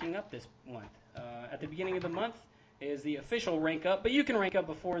people ranking up this month. At the beginning of the month is the official rank up, but you can rank up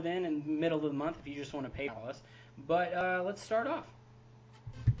before then in the middle of the month if you just want to pay us. But let's start off.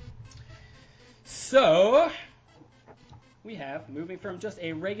 So we have, moving from just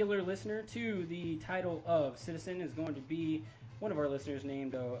a regular listener to the title of citizen, is going to be one of our listeners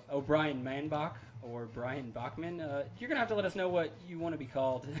named O'Brien Manbach or Brian Bachman. You're going to have to let us know what you want to be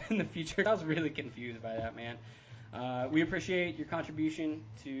called in the future. I was really confused by that, man. We appreciate your contribution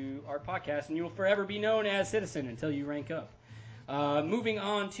to our podcast, and you will forever be known as citizen until you rank up. Moving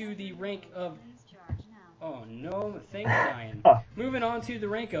on to the rank of... Oh, no, thanks, Ryan. Moving on to the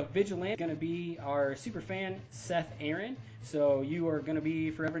rank of Vigilante, going to be our superfan, Seth Aaron. So you are going to be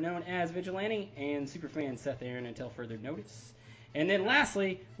forever known as Vigilante and superfan Seth Aaron until further notice. And then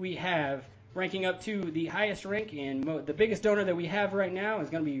lastly, we have ranking up to the highest rank, and the biggest donor that we have right now is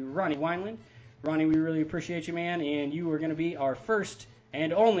going to be Ronnie Wineland. Ronnie, we really appreciate you, man, and you are going to be our first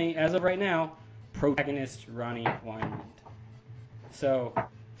and only, as of right now, protagonist, Ronnie Wineland. So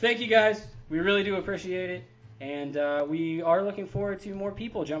thank you, guys. We really do appreciate it, and we are looking forward to more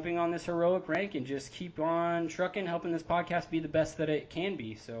people jumping on this heroic rank and just keep on trucking, helping this podcast be the best that it can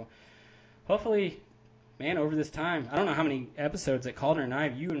be. So hopefully, man, over this time, I don't know how many episodes that Calder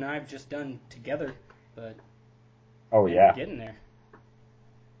and you and I have just done together, but we're getting there.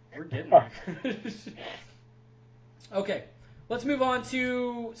 We're getting there. Okay, let's move on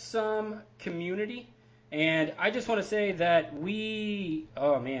to some community, and I just want to say that we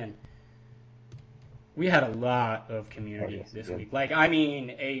had a lot of community this week. Like, I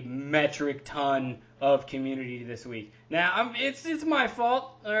mean, a metric ton of community this week. Now, it's my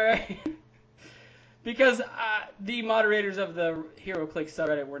fault, all right? Because the moderators of the HeroClix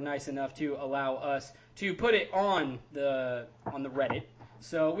subreddit were nice enough to allow us to put it on the Reddit.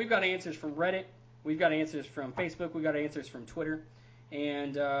 So we've got answers from Reddit, we've got answers from Facebook, we've got answers from Twitter,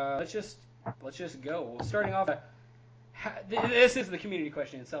 and let's just go. Starting off. This is the community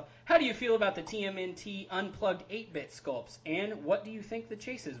question itself. How do you feel about the TMNT unplugged 8-bit sculpts, and what do you think the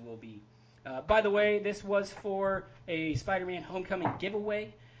chases will be? By the way, this was for a Spider-Man Homecoming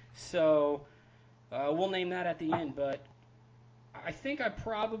giveaway, so we'll name that at the end, but I think I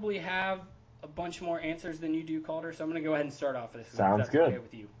probably have a bunch more answers than you do, Calder, so I'm going to go ahead and start off this. Sounds if that's good. Okay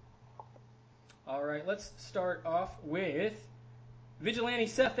with you. All right, let's start off with Vigilante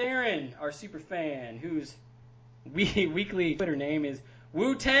Seth Aaron, our super fan, whose weekly Twitter name is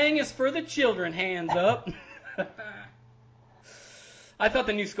Wu-Tang is for the children, hands up. I thought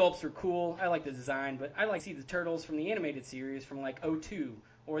the new sculpts were cool. I like the design, but I like to see the turtles from the animated series from like 02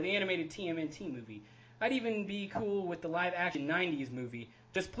 or the animated TMNT movie. I'd even be cool with the live-action 90s movie.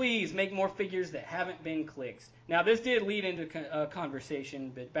 Just please make more figures that haven't been clicks. Now, this did lead into a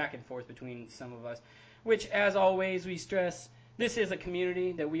conversation back and forth between some of us, which, as always, we stress, this is a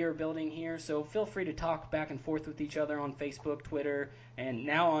community that we are building here, so feel free to talk back and forth with each other on Facebook, Twitter, and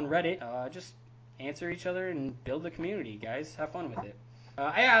now on Reddit. Just answer each other and build the community, guys. Have fun with it.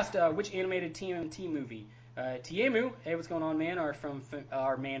 I asked which animated TMNT movie. Tiemu, hey, what's going on, man?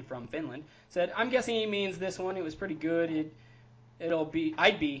 Our man from Finland said, I'm guessing he means this one. It was pretty good.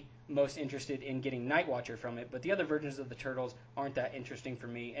 I'd be most interested in getting Night Watcher from it, but the other versions of the Turtles aren't that interesting for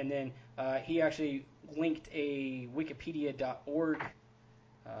me. And then he actually linked a Wikipedia.org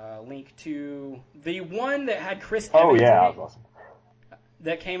link to the one that had Chris Evans. Oh yeah, in it, that was awesome.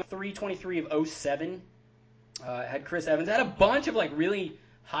 That came 3/23 of 07. Had Chris Evans. Had a bunch of like really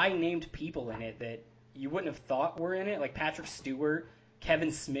high named people in it that you wouldn't have thought were in it, like Patrick Stewart,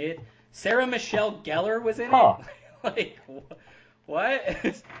 Kevin Smith, Sarah Michelle Gellar was in it. Like what?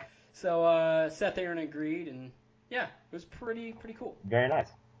 So Seth Aaron agreed, and yeah, it was pretty cool. Very nice.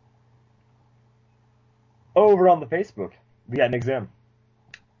 Over on the Facebook, we got Nick Zim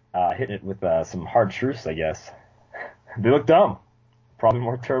hitting it with some hard truths, I guess. They look dumb. Probably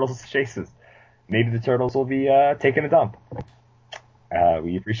more turtles chases. Maybe the turtles will be taking a dump.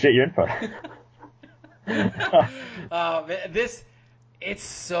 We appreciate your input. It's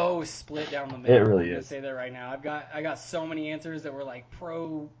so split down the middle. It really I'm is. Say that right now. I got so many answers that were like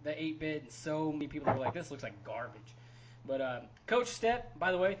pro the 8-bit, and so many people that were like, this looks like garbage. But Coach Step,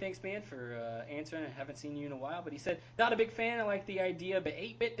 by the way, thanks man for answering. I haven't seen you in a while, but he said not a big fan. I like the idea, but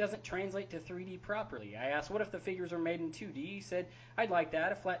 8-bit doesn't translate to 3D properly. I asked, what if the figures were made in 2D? He said, I'd like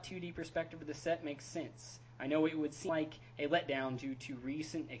that. A flat 2D perspective of the set makes sense. I know it would seem like a letdown due to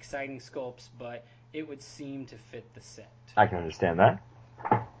recent exciting sculpts, but it would seem to fit the set. I can understand that.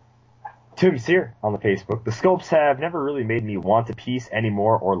 Toby's here on the Facebook. The sculpts have never really made me want a piece any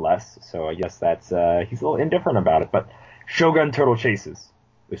more or less, so I guess that's he's a little indifferent about it. But Shogun Turtle Chases,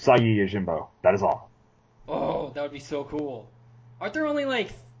 Usagi Yojimbo, that is all. Oh, that would be so cool. Aren't there only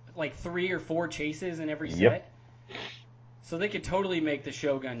like 3 or 4 chases in every set? Yep. So they could totally make the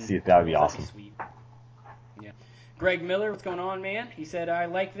Shogun. See, that would be awesome. Sweet. Yeah. Greg Miller, what's going on, man? He said, I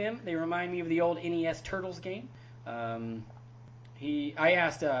like them. They remind me of the old NES Turtles game. I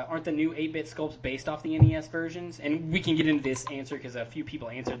asked, aren't the new 8-bit sculpts based off the NES versions? And we can get into this answer because a few people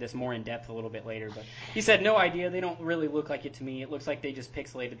answered this more in depth a little bit later. But he said, no idea. They don't really look like it to me. It looks like they just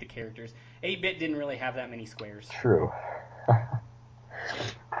pixelated the characters. 8-bit didn't really have that many squares. True.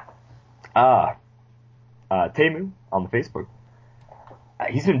 Temu on the Facebook.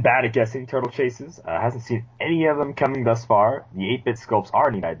 He's been bad at guessing turtle chases. Hasn't seen any of them coming thus far. The 8-bit sculpts are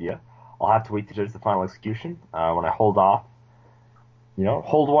a neat idea. I'll have to wait to judge the final execution when I hold off.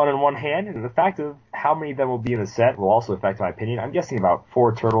 Hold one in one hand, and the fact of how many of them will be in the set will also affect my opinion. I'm guessing about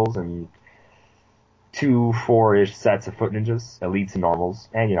 4 turtles and 2 4-ish sets of Foot Ninjas, elites and normals,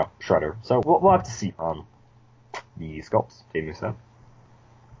 and, Shredder. So we'll have to see on the sculpts. Temu said.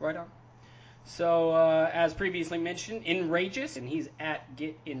 Right on. So, as previously mentioned, Enrageous, and he's at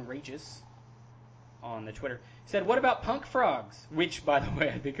GetEnrageous on the Twitter, said, what about Punk Frogs? Which, by the way,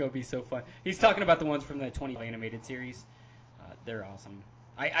 I think it would be so fun. He's talking about the ones from the 20 animated series. They're awesome.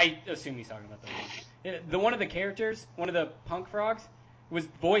 I assume he's talking about those. The one of the characters, one of the Punk Frogs, was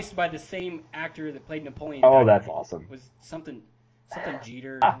voiced by the same actor that played Napoleon. Oh, that's awesome. Was something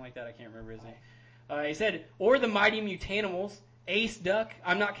Jeter or something like that. I can't remember his name. He said, or the Mighty Mutanimals, Ace Duck.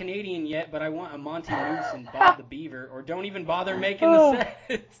 I'm not Canadian yet, but I want a Monty Moose and Bob the Beaver, or don't even bother making the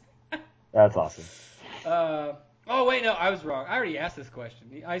sets. That's awesome. Oh, wait, no, I was wrong. I already asked this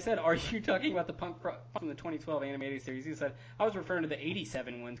question. I said, are you talking about the Punk Frog from the 2012 animated series? He said, I was referring to the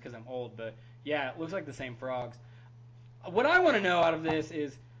 87 ones because I'm old, but yeah, it looks like the same frogs. What I want to know out of this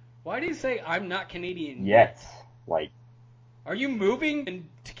is, why do you say I'm not Canadian yet? Are you moving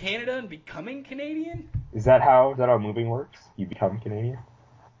to Canada and becoming Canadian? Is that how moving works? You become Canadian?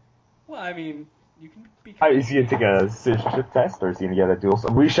 Well, I mean, you can become... Is he going to take a citizenship test, or is he going to get a dual...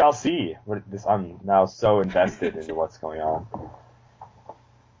 We shall see. I'm now so invested into what's going on.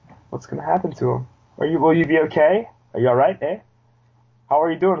 What's going to happen to him? Will you be okay? Are you alright, eh? How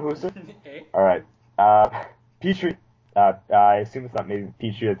are you doing, Hooser? Eh? Alright. Petrie I assume it's not maybe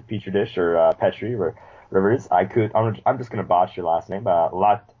Petri dish or Petri or whatever it is. I'm just gonna botch your last name.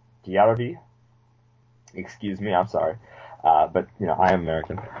 Lattiarovi. Excuse me. I'm sorry. But I am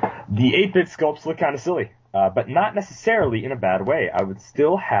American. The 8-bit sculpts look kind of silly. But not necessarily in a bad way. I would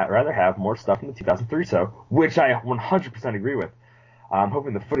still rather have more stuff in the 2003 which I 100% agree with. I'm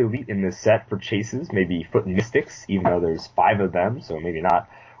hoping the Foot Elite in this set for chases, maybe Foot Mystics, even though there's 5 of them, so maybe not.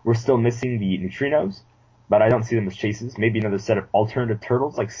 We're still missing the Neutrinos, but I don't see them as chases. Maybe another set of alternative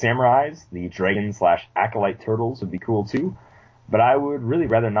turtles like Samurais, the Dragon/Acolyte turtles would be cool too. But I would really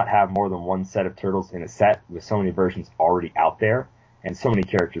rather not have more than one set of turtles in a set with so many versions already out there and so many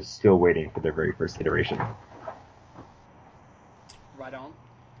characters still waiting for their very first iteration. Right on.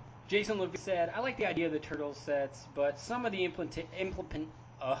 Jason Levine said, I like the idea of the Turtles sets, but some of the implementation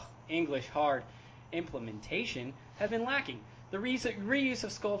has been lacking. The reuse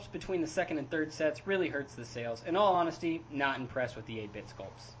of sculpts between the second and third sets really hurts the sales. In all honesty, not impressed with the 8-bit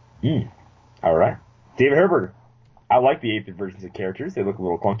sculpts. All right. David Herberger. I like the 8-bit versions of characters. They look a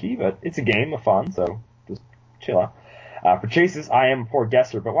little clunky, but it's a game of fun, so just chill out. For chases, I am a poor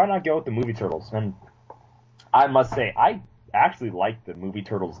guesser, but why not go with the movie Turtles? And I must say, I actually like the movie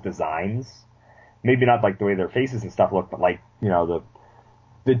Turtles designs. Maybe not like the way their faces and stuff look, but like,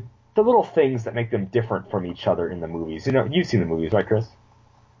 the little things that make them different from each other in the movies. You've seen the movies, right, Chris?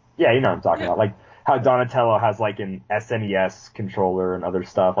 Yeah, you know what I'm talking about. Like how Donatello has like an SNES controller and other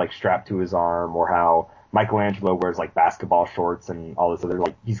stuff like strapped to his arm, or how Michelangelo wears like basketball shorts and all this other,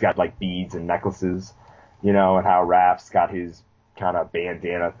 like he's got like beads and necklaces, and how Raph's got his kind of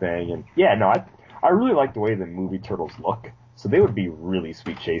bandana thing. And I really like the way the movie Turtles look. So they would be really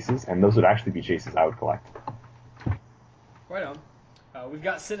sweet chases, and those would actually be chases I would collect. Right on. We've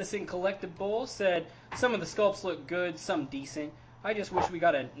got Citizen Collectible said, some of the sculpts look good, some decent. I just wish we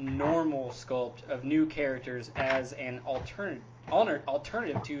got a normal sculpt of new characters as an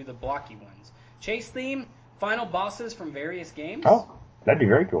alternative to the blocky ones. Chase theme, final bosses from various games. Oh, that'd be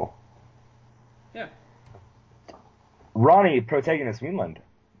very cool. Yeah. Ronnie, Protagonist Winland.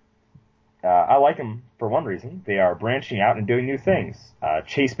 I like them for one reason. They are branching out and doing new things.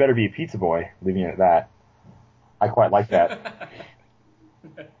 Chase better be a pizza boy, leaving it at that. I quite like that.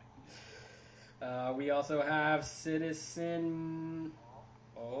 We also have Citizen...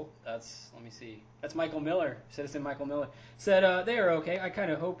 let me see. That's Michael Miller. Citizen Michael Miller. Said, they are okay. I kind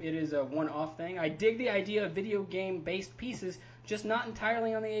of hope it is a one-off thing. I dig the idea of video game-based pieces, just not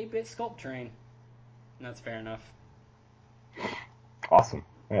entirely on the 8-bit sculpt train. And that's fair enough. Awesome.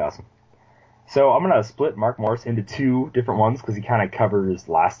 Very awesome. So I'm going to split Mark Morris into 2 different ones because he kind of covers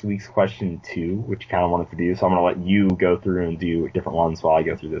last week's question too, which you kind of wanted to do. So I'm going to let you go through and do different ones while I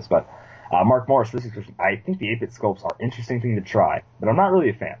go through this. But Mark Morris, this is question. I think the 8-bit sculpts are an interesting thing to try, but I'm not really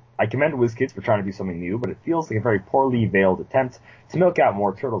a fan. I commend WizKids for trying to do something new, but it feels like a very poorly veiled attempt to milk out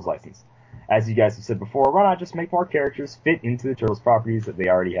more Turtles license. As you guys have said before, why not just make more characters fit into the Turtles properties that they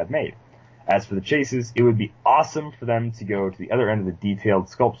already have made? As for the chases, it would be awesome for them to go to the other end of the detailed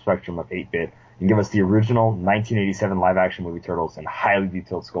sculpt spectrum of 8-bit and give us the original 1987 live-action movie Turtles and highly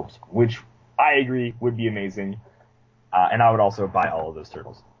detailed sculpts, which I agree would be amazing. And I would also buy all of those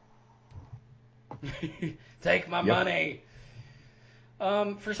Turtles. Take my money!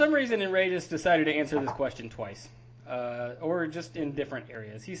 For some reason, Enrageous decided to answer this question twice. Or just in different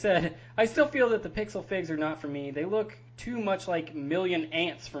areas. He said, I still feel that the Pixel Figs are not for me. They look too much like Million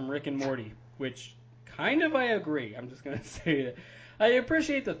Ants from Rick and Morty, which kind of I agree. I'm just going to say that. I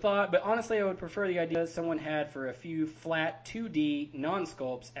appreciate the thought, but honestly I would prefer the idea someone had for a few flat 2D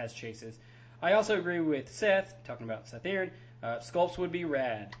non-sculpts as chases. I also agree with Seth, talking about Seth Aaron, sculpts would be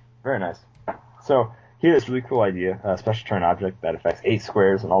rad. Very nice. So, he has this really cool idea, a special turn object that affects 8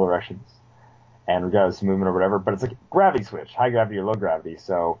 squares in all directions, and regardless of movement or whatever, but it's like a gravity switch, high gravity or low gravity.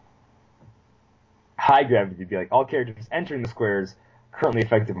 So high gravity would be like all characters entering the squares currently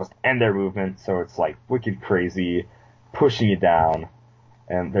affected must end their movement, so it's like wicked crazy, pushing you down,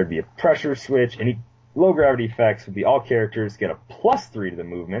 and there'd be a pressure switch. Any low gravity effects would be all characters get a +3 to the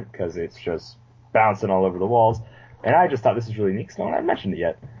movement because it's just bouncing all over the walls. And I just thought this was really neat because no one had mentioned it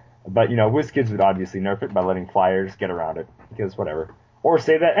yet. But WizKids would obviously nerf it by letting flyers get around it because whatever. Or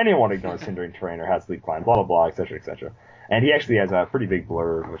say that anyone ignores hindering terrain or has lead climb, blah, blah, blah, etc., etc. And he actually has a pretty big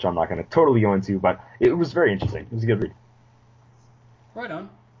blurb, which I'm not going to totally go into, but it was very interesting. It was a good read. Right on.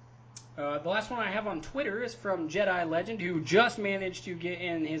 The last one I have on Twitter is from Jedi Legend, who just managed to get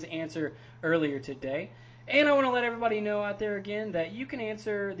in his answer earlier today. And I want to let everybody know out there again that you can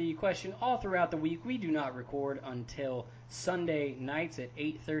answer the question all throughout the week. We do not record until Sunday nights at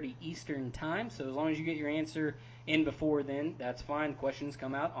 8:30 Eastern Time. So as long as you get your answer in before then, that's fine. Questions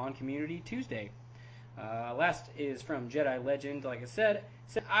come out on Community Tuesday. Last is from Jedi Legend. Like I said,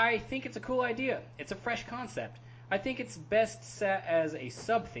 I think it's a cool idea. It's a fresh concept. I think it's best set as a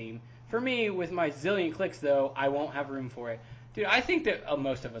sub-theme. For me, with my zillion clicks, though, I won't have room for it. Dude, I think that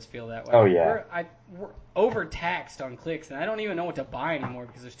most of us feel that way. Oh, yeah. We're overtaxed on clicks, and I don't even know what to buy anymore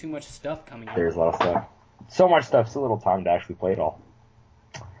because there's too much stuff coming out. There's a lot of stuff. So much stuff, so little time to actually play it all.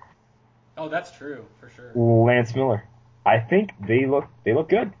 Oh, that's true, for sure. Lance Miller. I think they look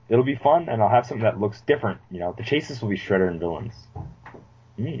good. It'll be fun, and I'll have something that looks different. You know, the chases will be Shredder and villains.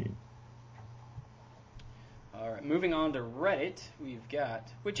 Alright, moving on to Reddit, we've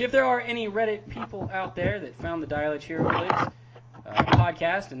got, which if there are any Reddit people out there that found the Dial H HeroClix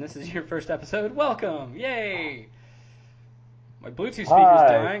podcast, and this is your first episode, welcome! Yay! My Bluetooth speaker's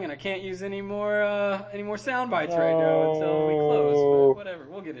dying, and I can't use any more sound bites right now until we close, but whatever,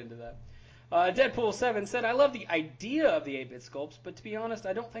 we'll get into that. Deadpool7 said, I love the idea of the 8-bit sculpts, but to be honest,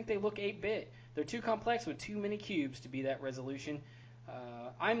 I don't think they look 8-bit. They're too complex with too many cubes to be that resolution.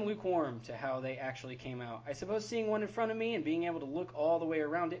 I'm lukewarm to how they actually came out. I suppose seeing one in front of me and being able to look all the way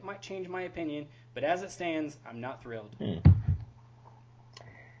around it might change my opinion, but as it stands, I'm not thrilled.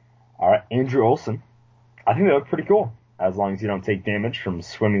 Alright, Andrew Olson. I think they look pretty cool. As long as you don't take damage from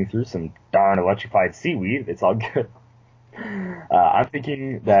swimming through some darn electrified seaweed, it's all good. I'm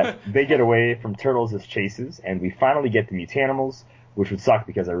thinking that they get away from turtles as chases, and we finally get the Mutanimals, which would suck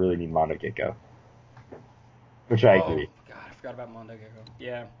because I really need Mondo Gecko. Which I agree. God, I forgot about Mondo Gecko.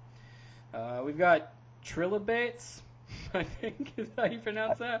 Yeah. We've got Trilobates, I think is how you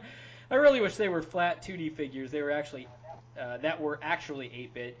pronounce that. I really wish they were flat 2D figures. They were actually that were actually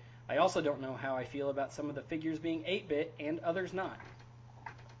 8-bit. I also don't know how I feel about some of the figures being 8-bit and others not.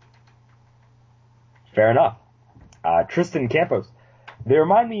 Fair enough. Tristan Campos. They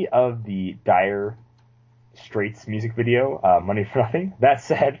remind me of the Dire Straits music video, Money for Nothing. That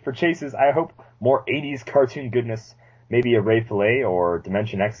said, for chases, I hope more 80s cartoon goodness, maybe a Ray Fillet or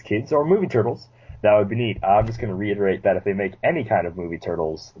Dimension X Kids or Movie Turtles. That would be neat. I'm just going to reiterate that if they make any kind of Movie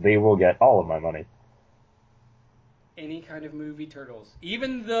Turtles, they will get all of my money. Any kind of Movie Turtles.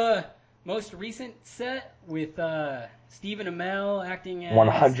 Even the most recent set with Stephen Amell acting as...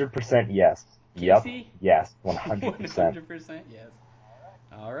 100% yes. Casey? Yep. Yes. 100%. 100% yes.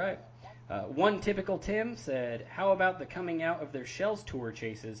 All right. One Typical Tim said, how about the coming out of their Shells Tour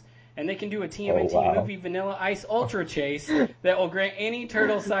chases? And they can do a TMNT movie Vanilla Ice Ultra chase that will grant any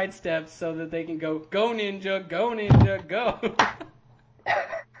turtle sidesteps so that they can go ninja, go.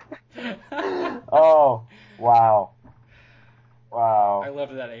 Oh, wow. Wow. I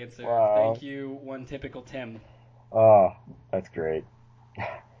loved that answer. Wow. Thank you, One Typical Tim. Oh, that's great.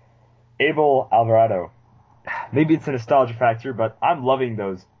 Abel Alvarado. Maybe it's a nostalgia factor, but I'm loving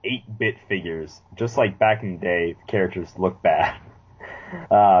those 8-bit figures. Just like back in the day, the characters look bad.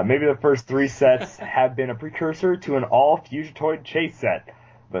 Maybe the first 3 sets have been a precursor to an all-Fugitoid chase set.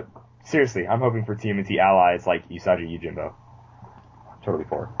 But seriously, I'm hoping for TMNT allies like Usagi Yojimbo. Totally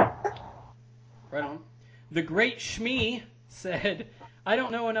for it. Right on. The Great Shmee said, I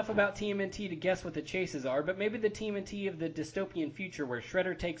don't know enough about TMNT to guess what the chases are, but maybe the TMNT of the dystopian future where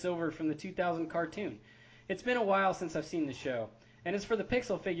Shredder takes over from the 2000 cartoon. It's been a while since I've seen the show. And as for the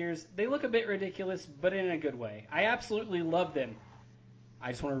pixel figures, they look a bit ridiculous, but in a good way. I absolutely love them.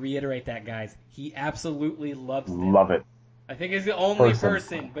 I just want to reiterate that, guys. He absolutely loves them. Love it. I think he's the only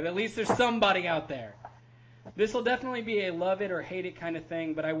person, but at least there's somebody out there. This will definitely be a love it or hate it kind of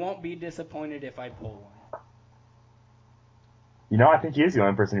thing, but I won't be disappointed if I pull one. You know, I think he is the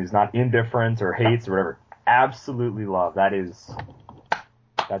only person who's not indifferent or hates or whatever. Absolutely love. That's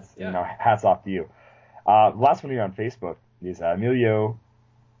you know, hats off to you. Last one here on Facebook is Emilio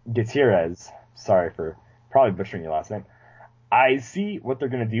Gutierrez. Sorry for probably butchering your last name. I see what they're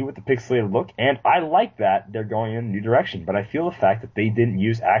going to do with the pixelated look, and I like that they're going in a new direction, but I feel the fact that they didn't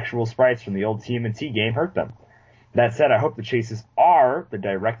use actual sprites from the old TMNT game hurt them. That said, I hope the chases are the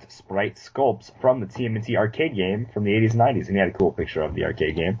direct sprite sculpts from the TMNT arcade game from the 80s and 90s, and he had a cool picture of the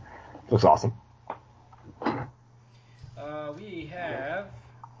arcade game. Looks awesome. We have,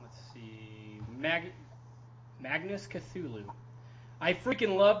 let's see, Magnus Cthulhu. I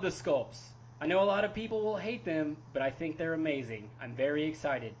freaking love the sculpts. I know a lot of people will hate them, but I think they're amazing. I'm very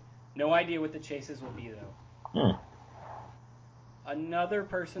excited. No idea what the chases will be, though. Another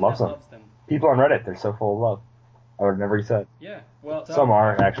person that loves them. People on Reddit, they're so full of love. I would have never said. Yeah, well... Some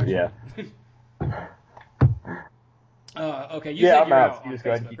are, actually, yeah. Okay, you said you're out You just Facebook, go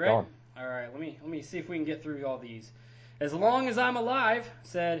ahead and keep going. All right, let me see if we can get through all these. As long as I'm alive,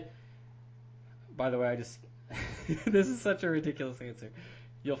 said... By the way, this is such a ridiculous answer.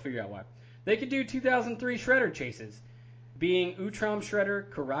 You'll figure out why. They could do 2003 Shredder chases. being Utrom Shredder,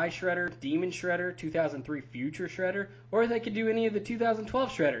 Karai Shredder, Demon Shredder, 2003 Future Shredder, or they could do any of the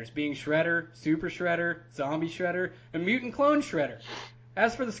 2012 Shredders, being Shredder, Super Shredder, Zombie Shredder, and Mutant Clone Shredder.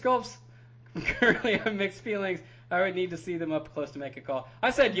 As for the sculpts, currently I have mixed feelings. I would need to see them up close to make a call.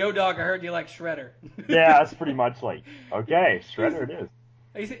 I said, yo, dog, I heard you like Shredder. Yeah, that's pretty much like, okay, Shredder it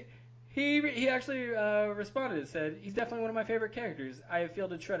is. He actually responded and said, he's definitely one of my favorite characters. I have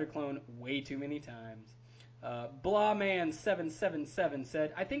fielded Shredder clone way too many times. Blawman777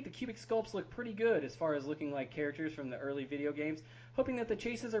 said, I think the cubic sculpts look pretty good as far as looking like characters from the early video games, hoping that the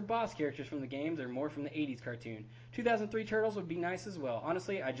chases are boss characters from the games or more from the 80s cartoon. 2003 Turtles would be nice as well.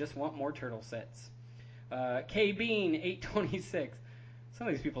 Honestly, I just want more turtle sets. KBean826. Some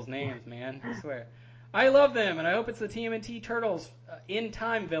of these people's names, man, I swear. I love them, and I hope it's the TMNT Turtles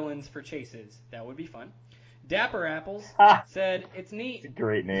in-time villains for chases. That would be fun. Dapper Apples said, it's neat. It's a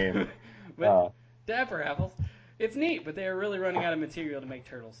great name. Dapper Apples. It's neat, but they are really running out of material to make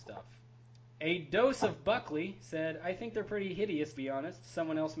turtle stuff. A Dose of Buckley said, I think they're pretty hideous, to be honest.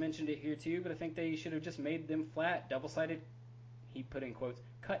 Someone else mentioned it here too, but I think they should have just made them flat, double-sided, he put in quotes,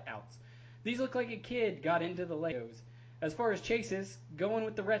 cutouts. These look like a kid got into the Legos. As far as chases, going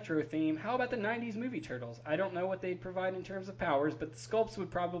with the retro theme, how about the 90s movie Turtles? I don't know what they'd provide in terms of powers, but the sculpts would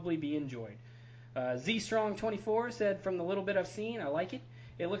probably be enjoyed. ZStrong24 said, from the little bit I've seen, I like it.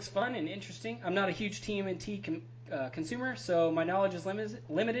 It looks fun and interesting. I'm not a huge TMNT consumer, so my knowledge is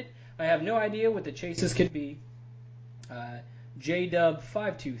limited. I have no idea what the chases could be.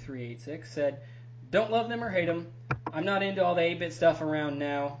 JDub52386 said, don't love them or hate them. I'm not into all the 8-bit stuff around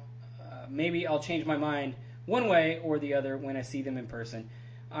now. Maybe I'll change my mind one way or the other when I see them in person.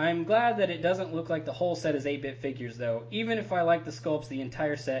 I'm glad that it doesn't look like the whole set is 8-bit figures, though. Even if I like the sculpts, the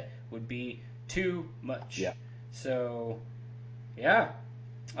entire set would be too much. Yeah. So, yeah.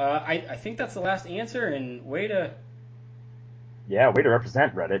 I think that's the last answer, and way to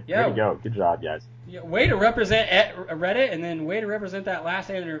represent Reddit. Yeah. Way to go. Good job, guys. Yeah, way to represent Reddit, and then way to represent that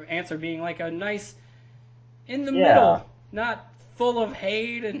last answer being like a nice in the middle, not full of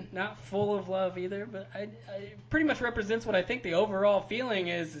hate and not full of love either, but I pretty much represents what I think the overall feeling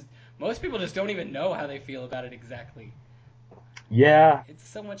is. Most people just don't even know how they feel about it exactly. Yeah. It's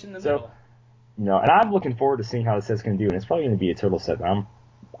so much in the middle. No, and I'm looking forward to seeing how the set's going to do, and it's probably going to be a turtle set. I'm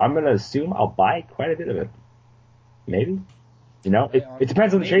going to assume I'll buy quite a bit of it. Maybe. You know, it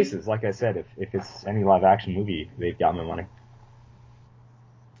depends on the chases. Like I said, if it's any live-action movie, they've got my money.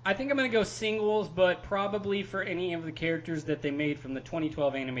 I think I'm going to go singles, but probably for any of the characters that they made from the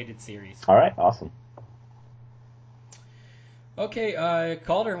 2012 animated series. All right, awesome. Okay,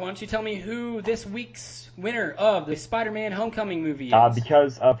 Calder, why don't you tell me who this week's winner of the Spider-Man Homecoming movie is?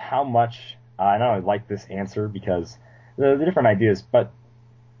 Because of how much, I know I like this answer because the different ideas, but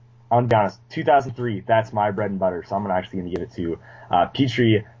I'm going to be honest, 2003, that's my bread and butter, so I'm actually going to give it to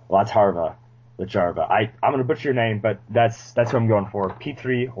Petrie Lacharva. I'm going to butcher your name, but that's who I'm going for.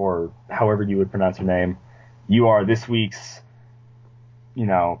 Petrie, or however you would pronounce your name. You are this week's,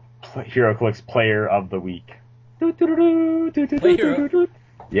 HeroClix Player of the Week. Yeah,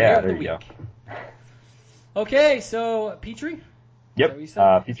 there you go. Okay, so Petrie? Yep,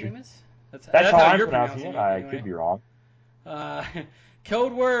 Petrie. That's how I'm pronouncing it. I could be wrong.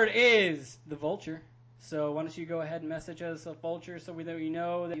 Code word is the Vulture. So why don't you go ahead and message us a Vulture so we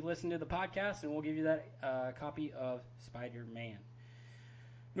know that you listened to the podcast, and we'll give you that copy of Spider-Man.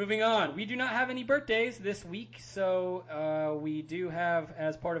 Moving on, we do not have any birthdays this week, so we do have,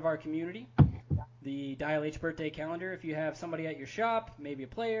 as part of our community, the Dial H birthday calendar. If you have somebody at your shop, maybe a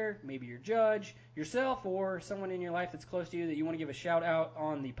player, maybe your judge, yourself, or someone in your life that's close to you that you want to give a shout out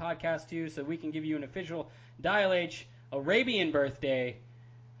on the podcast to, so we can give you an official Dial H Arabian birthday,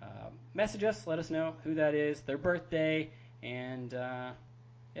 message us, let us know who that is, their birthday, and how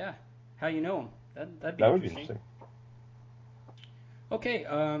you know them. That'd be interesting. Okay,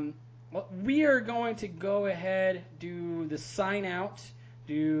 well, we are going to go ahead, do the sign out,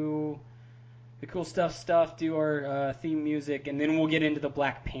 do the cool stuff, do our theme music, and then we'll get into the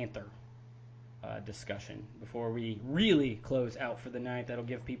Black Panther discussion before we really close out for the night. That'll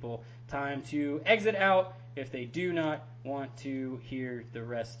give people time to exit out if they do not want to hear the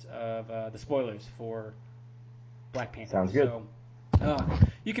rest of the spoilers for Black Panther. Sounds good. So,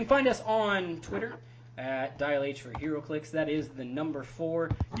 you can find us on Twitter at Dial H for HeroClix. That is the number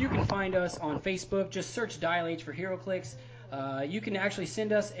 4. You can find us on Facebook. Just search Dial H for HeroClix. You can actually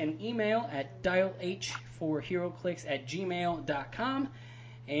send us an email at dialh4heroclix@gmail.com.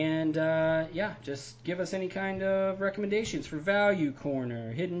 And, just give us any kind of recommendations for Value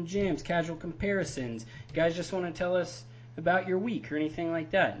Corner, Hidden Gems, Casual Comparisons. You guys just want to tell us about your week or anything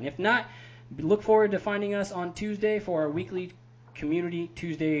like that. And if not, Look forward to finding us on Tuesday for our weekly Community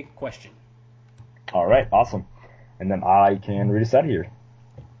Tuesday question. All right, awesome. And then I can read us out here.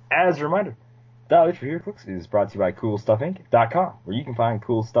 As a reminder, Dial H for HeroClix is brought to you by CoolStuffInc.com, where you can find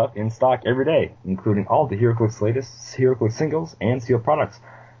cool stuff in stock every day, including all the HeroClix latest HeroClix singles and sealed products.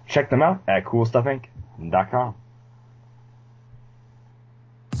 Check them out at CoolStuffInc.com.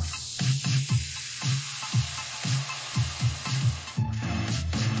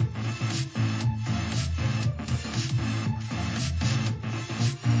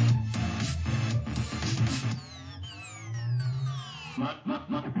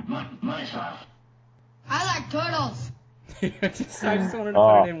 I like turtles. I just wanted to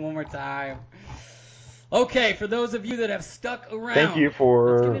put it in one more time. Okay, for those of you that have stuck around, thank you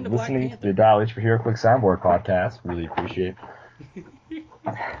for listening to the Dial H for HeroClix Soundboard podcast. Really appreciate it.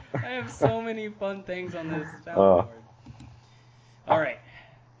 I have so many fun things on this soundboard. All right,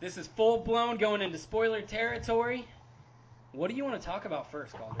 this is full blown going into spoiler territory. What do you want to talk about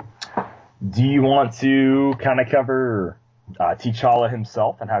first, Calder? Do you want to kind of cover T'Challa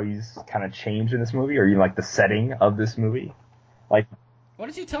himself and how he's kind of changed in this movie, or even like the setting of this movie? Like, why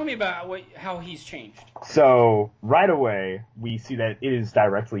don't you tell me about how he's changed? So right away we see that it is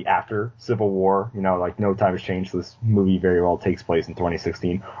directly after Civil War. You know, like no time has changed. This movie very well takes place in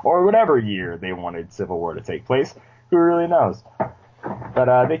 2016 or whatever year they wanted Civil War to take place. Who really knows?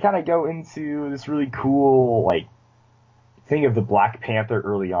 But they kind of go into this really cool like thing of the Black Panther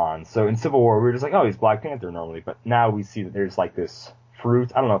early on. So in Civil War, we were just like, oh, he's Black Panther normally. But now we see that there's like this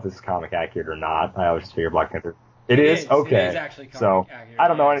fruit. I don't know if this is comic accurate or not. I always just figure Black Panther. It is? Okay. It is actually comic accurate. I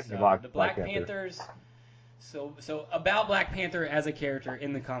don't know anything about the Black Panthers. So about Black Panther as a character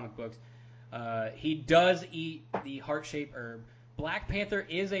in the comic books, he does eat the heart-shaped herb. Black Panther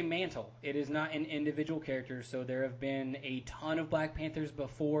is a mantle. It is not an individual character. So there have been a ton of Black Panthers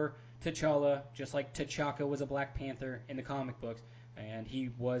before T'Challa, just like T'Chaka was a Black Panther in the comic books, and he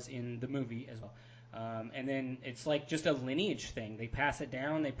was in the movie as well. And then it's like just a lineage thing. They pass it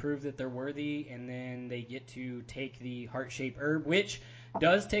down, they prove that they're worthy, and then they get to take the heart-shaped herb, which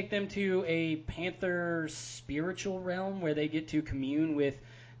does take them to a panther spiritual realm where they get to commune with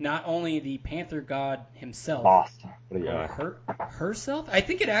not only the panther god himself, Lost. herself. I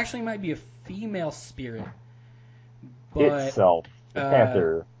think it actually might be a female spirit. But, itself. The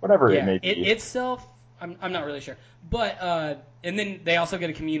panther, whatever it may be. Itself, I'm not really sure. But, and then they also get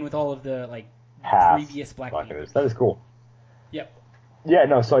to commune with all of the, like, previous Black Panthers. That is cool. Yep. Yeah,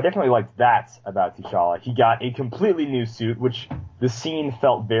 no, so I definitely liked that about T'Challa. He got a completely new suit, which the scene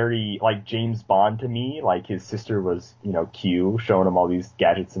felt very like James Bond to me. Like his sister was, Q, showing him all these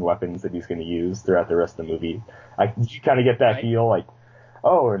gadgets and weapons that he's going to use throughout the rest of the movie. Did you kind of get that feel? Like,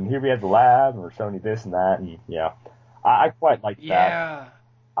 oh, and here we have the lab, and we're showing you this and that, and yeah. I quite like that.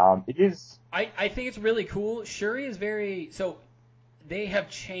 Yeah. It is... I think it's really cool. Shuri is very... So, they have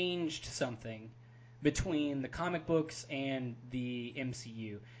changed something between the comic books and the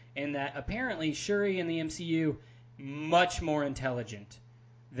MCU, in that apparently Shuri in the MCU much more intelligent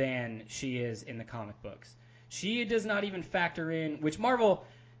than she is in the comic books. She does not even factor in, which Marvel,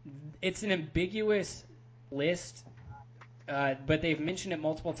 it's an ambiguous list, but they've mentioned it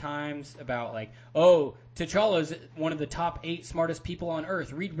multiple times about like, oh, T'Challa is one of the top 8 smartest people on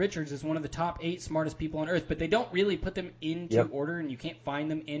Earth. Reed Richards is one of the top 8 smartest people on Earth, but they don't really put them into order, and you can't find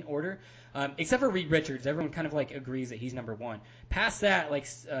them in order. Except for Reed Richards, everyone kind of like agrees that he's number 1. Past that, like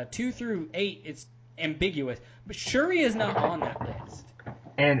 2 through 8, it's ambiguous. But Shuri is not on that list.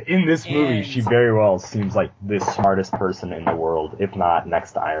 And in this movie, she very well seems like the smartest person in the world, if not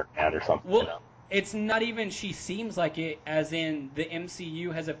next to Iron Man or something. Well, it's not even she seems like it, as in the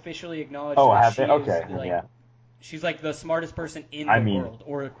MCU has officially acknowledged that she is like, she's like the smartest person in the world.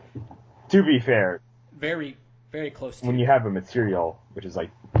 Or to be fair, very, very close to. When you have a material which is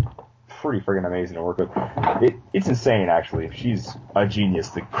like pretty friggin' amazing to work with, it's insane actually. She's a genius.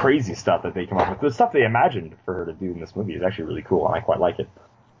 The crazy stuff that they come up with, the stuff they imagined for her to do in this movie is actually really cool, and I quite like it.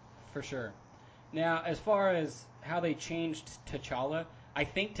 For sure. Now, as far as how they changed T'Challa, I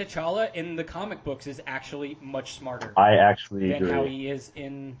think T'Challa in the comic books is actually much smarter. I actually than agree. How he is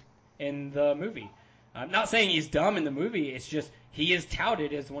in the movie. I'm not saying he's dumb in the movie. It's just he is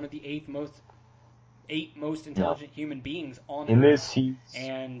touted as one of the 8 most intelligent human beings on Earth.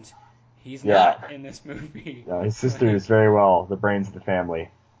 And he's not in this movie. Yeah, his sister is very well the brains of the family,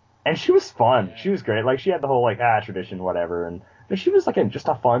 and she was fun. Yeah. She was great. Like she had the whole like tradition, whatever, and she was like just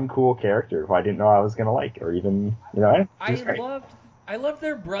a fun, cool character who I didn't know I was gonna like, or even I loved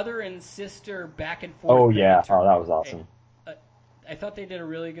their brother and sister back and forth. Oh yeah, that was awesome. I thought they did a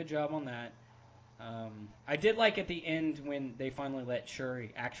really good job on that. I did like at the end when they finally let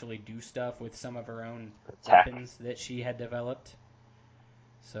Shuri actually do stuff with some of her own weapons that she had developed.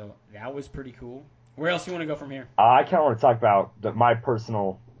 So that was pretty cool. Where else do you want to go from here? I kind of want to talk about my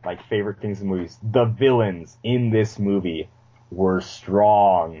personal favorite things in movies. The villains in this movie were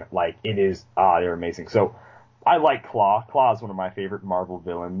strong. They're amazing. So I like Klaue. Klaue is one of my favorite Marvel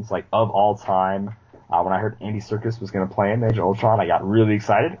villains, of all time. When I heard Andy Serkis was going to play in Age of Ultron, I got really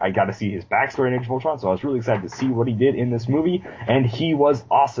excited. I got to see his backstory in Age of Ultron, so I was really excited to see what he did in this movie, and he was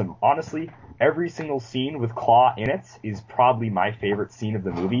awesome. Honestly, every single scene with Klaue in it is probably my favorite scene of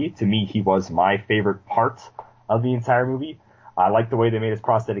the movie. To me, he was my favorite part of the entire movie. I liked the way they made his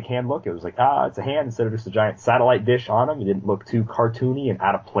prosthetic hand look. It was it's a hand instead of just a giant satellite dish on him. It didn't look too cartoony and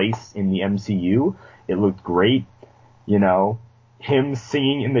out of place in the MCU. It looked great. Him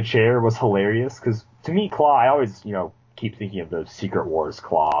singing in the chair was hilarious, because to me, Klaue, I always, keep thinking of the Secret Wars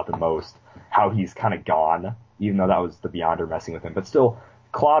Klaue the most, how he's kind of gone, even though that was the Beyonder messing with him. But still,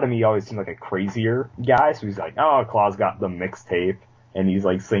 Klaue to me always seemed like a crazier guy, so he's Klaue's got the mixtape, and he's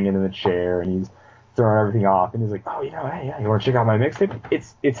singing in the chair, and he's throwing everything off, and he's like, hey, yeah, you want to check out my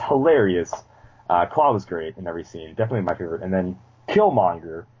mixtape? It's hilarious. Klaue was great in every scene, definitely my favorite. And then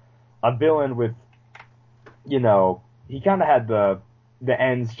Killmonger, a villain with, he kind of had the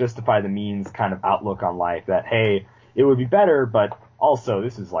ends justify the means kind of outlook on life, that, hey, it would be better, but also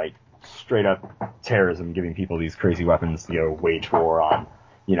this is straight up terrorism, giving people these crazy weapons, wage war on,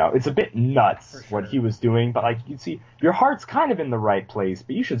 it's a bit nuts what he was doing, but you see, your heart's kind of in the right place,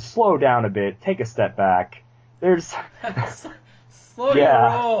 but you should slow down a bit, take a step back. There's slow your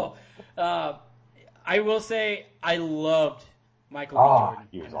roll. I will say I loved Michael B. Jordan.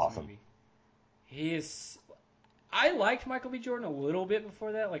 He was awesome. Movie. I liked Michael B. Jordan a little bit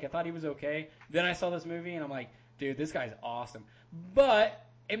before that. I thought he was okay. Then I saw this movie, and I'm like, dude, this guy's awesome. But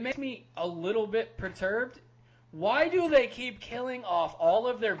it makes me a little bit perturbed. Why do they keep killing off all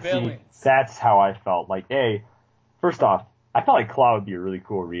of their villains? See, that's how I felt. First off, I felt like Klaue would be a really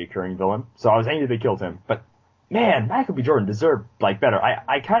cool reoccurring villain, so I was angry they killed him. But, man, Michael B. Jordan deserved, better.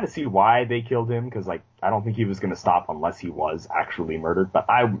 I kind of see why they killed him, because, I don't think he was going to stop unless he was actually murdered. But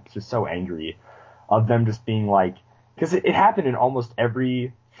I was just so angry of them just being because it happened in almost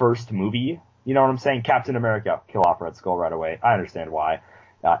every first movie. You know what I'm saying? Captain America, kill off Red Skull right away. I understand why.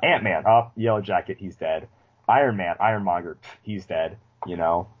 Ant-Man, Yellow Jacket, he's dead. Iron Man, Ironmonger, he's dead.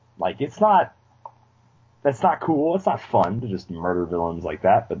 That's not cool. It's not fun to just murder villains like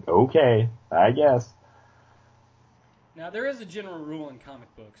that, but okay, I guess. Now, there is a general rule in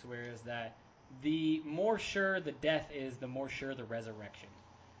comic books, whereas that the more sure the death is, the more sure the resurrection.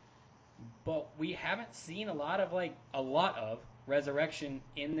 But we haven't seen a lot of resurrection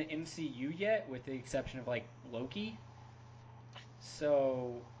in the MCU yet, with the exception of Loki.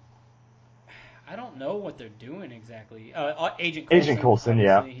 So I don't know what they're doing exactly. Agent Coulson,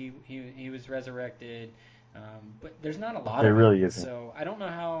 yeah, he was resurrected, but there's not a lot. There of really it, isn't. So I don't know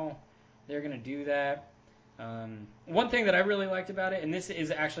how they're gonna do that. One thing that I really liked about it, and this is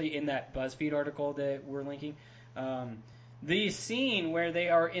actually in that BuzzFeed article that we're linking. The scene where they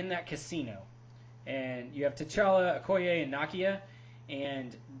are in that casino, and you have T'Challa, Okoye, and Nakia,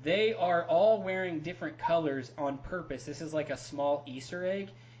 and they are all wearing different colors on purpose. This is a small Easter egg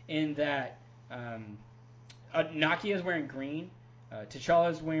in that Nakia is wearing green,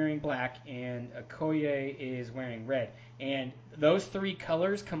 T'Challa is wearing black, and Okoye is wearing red. And those three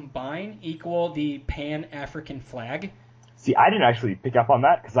colors combined equal the Pan-African flag. See, I didn't actually pick up on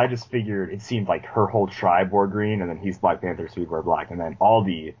that, because I just figured it seemed like her whole tribe wore green, and then he's Black Panther, so he'd wear black, and then all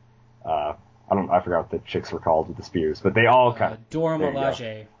the, I forgot what the chicks were called with the spears, but they all kind of... Dora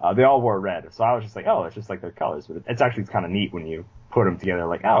Milaje. They all wore red, so I was just it's just like their colors, but it's actually kind of neat when you put them together,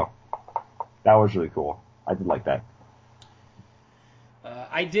 that was really cool. I did like that.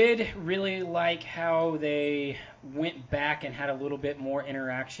 I did really like how they went back and had a little bit more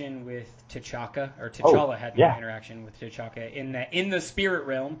interaction with T'Chaka, or T'Challa had more interaction with T'Chaka in the spirit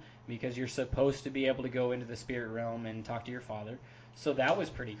realm, because you're supposed to be able to go into the spirit realm and talk to your father. So that was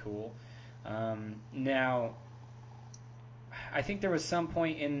pretty cool. Now, I think there was some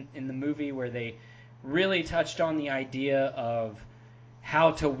point in the movie where they really touched on the idea of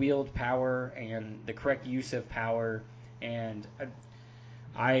how to wield power and the correct use of power, and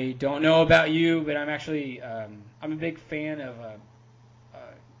I don't know about you, but I'm actually I'm a big fan of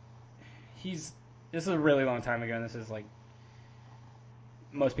this is a really long time ago, and this is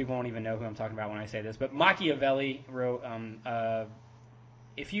most people won't even know who I'm talking about when I say this, but Machiavelli wrote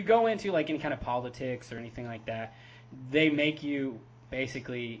if you go into any kind of politics or anything like that, they make you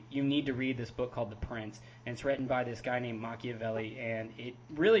basically, you need to read this book called The Prince, and it's written by this guy named Machiavelli, and it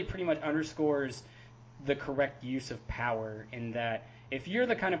really pretty much underscores the correct use of power in that if you're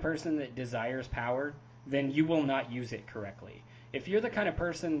the kind of person that desires power, then you will not use it correctly. If you're the kind of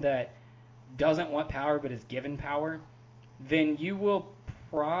person that doesn't want power but is given power, then you will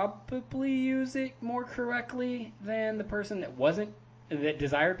probably use it more correctly than the person that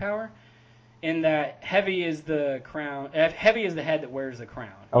desired power. In that heavy is the crown, heavy is the head that wears the crown.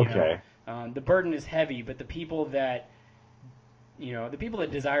 Okay. The burden is heavy, but the people that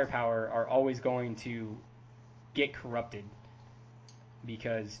desire power are always going to get corrupted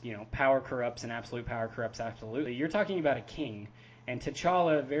because, power corrupts and absolute power corrupts absolutely. You're talking about a king, and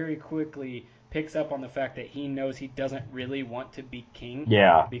T'Challa very quickly picks up on the fact that he knows he doesn't really want to be king.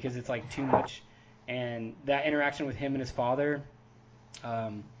 Yeah. Because it's like too much. And that interaction with him and his father,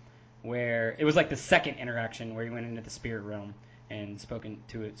 where it was like the second interaction where he went into the spirit realm and spoke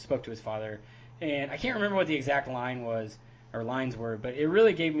to his father. And I can't remember what the exact lines were, but it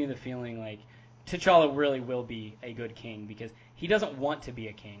really gave me the feeling like T'Challa really will be a good king because he doesn't want to be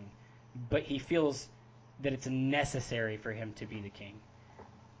a king, but he feels that it's necessary for him to be the king.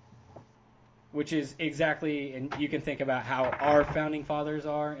 Which is exactly, and you can think about how our founding fathers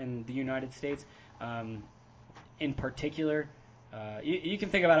are in the United States, in particular. You can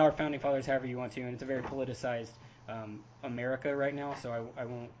think about our founding fathers however you want to, and it's a very politicized America right now, so I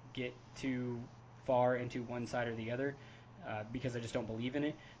won't get too far into one side or the other because I just don't believe in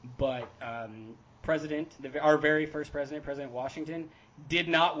it. But our very first president, President Washington, did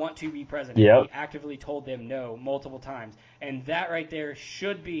not want to be president. Yep. He actively told them no multiple times. And that right there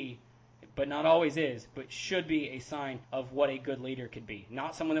should be, but not always is, but should be a sign of what a good leader could be.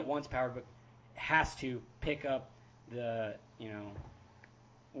 Not someone that wants power, but has to pick up the,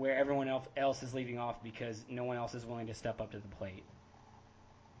 where everyone else is leaving off because no one else is willing to step up to the plate.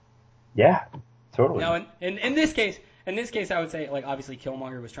 Yeah, totally. Now, in this case, I would say, like, obviously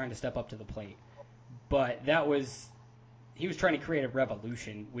Killmonger was trying to step up to the plate, but he was trying to create a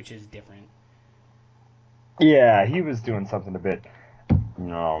revolution, which is different. Yeah, he was doing something a bit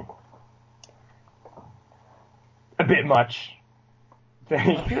much.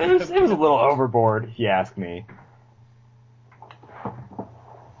 It was a little overboard, if you ask me.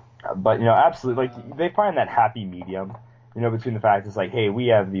 But, absolutely, like, they find that happy medium, between the fact it's like, hey, we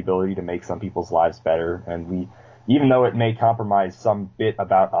have the ability to make some people's lives better, and even though it may compromise some bit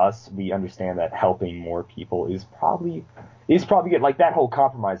about us, we understand that helping more people is probably good. Like, that whole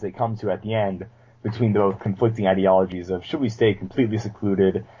compromise they come to at the end between those conflicting ideologies of should we stay completely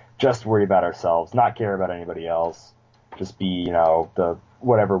secluded, just worry about ourselves, not care about anybody else, just be, the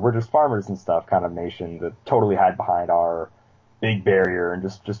whatever, we're just farmers and stuff kind of nation that totally hide behind our big barrier and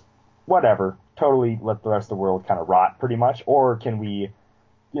just whatever, totally let the rest of the world kind of rot pretty much, or can we,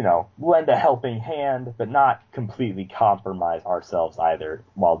 lend a helping hand, but not completely compromise ourselves either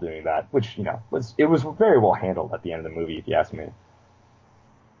while doing that, which, it was very well handled at the end of the movie, if you ask me.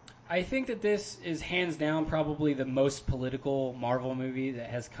 I think that this is hands down probably the most political Marvel movie that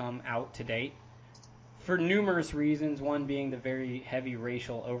has come out to date. For numerous reasons, one being the very heavy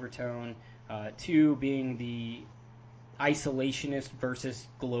racial overtone, two being the isolationist versus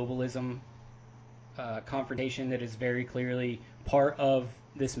globalism confrontation that is very clearly part of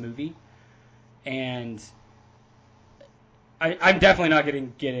this movie. And I'm definitely not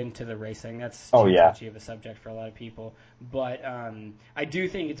going to get into the race thing. That's too touchy of a subject for a lot of people. But I do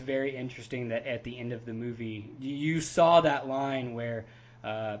think it's very interesting that at the end of the movie, you saw that line where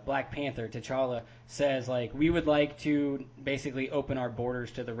Black Panther, T'Challa, says, like, we would like to basically open our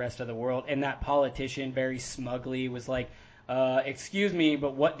borders to the rest of the world. And that politician very smugly was like, excuse me,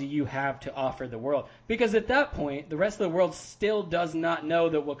 but what do you have to offer the world? Because at that point, the rest of the world still does not know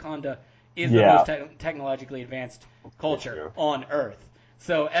that Wakanda is the most technologically advanced culture on Earth.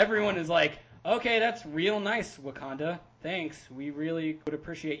 So everyone is like, okay, that's real nice, Wakanda. Thanks. We really would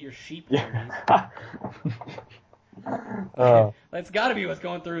appreciate your sheep parties. That's got to be what's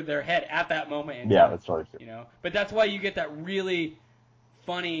going through their head at that moment in time. That's totally true. But that's why you get that really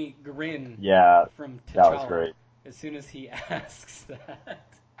funny grin from T'Challa. That was great. As soon as he asks that.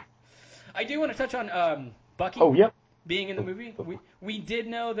 I do want to touch on Bucky being in the movie. We did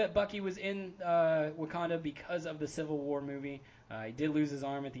know that Bucky was in Wakanda because of the Civil War movie. He did lose his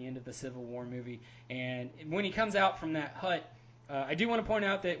arm at the end of the Civil War movie. And when he comes out from that hut, I do want to point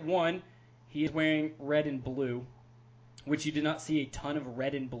out that, one, he is wearing red and blue. which you did not see a ton of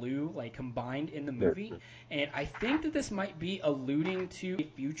red and blue like combined in the movie. And I think that this might be alluding to a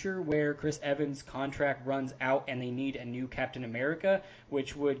future where Chris Evans' contract runs out and they need a new Captain America,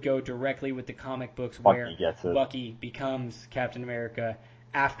 which would go directly with the comic books where Bucky becomes Captain America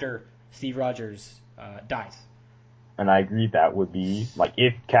after Steve Rogers dies. And I agree that would be, like,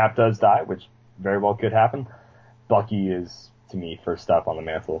 if Cap does die, which very well could happen, Bucky is, to me, first up on the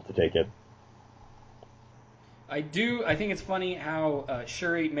mantle to take it. I think it's funny how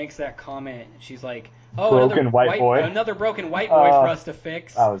Shuri makes that comment. She's like, "Oh, broken white boy. Another broken white boy for us to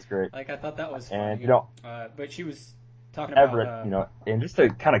fix." That was great. Like, I thought that was funny. And, you know, but she was talking Everett, about... you know, and just to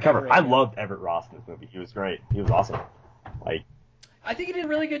kind of cover, I loved Everett Ross in this movie. He was great. He was awesome. Like, I think he did a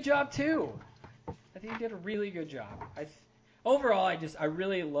really good job, too. I think he did a really good job. Overall, I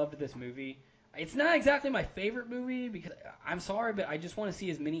really loved this movie. It's not exactly my favorite movie because, I'm sorry, but I just want to see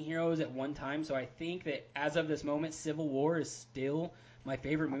as many heroes at one time. So I think that as of this moment, Civil War is still my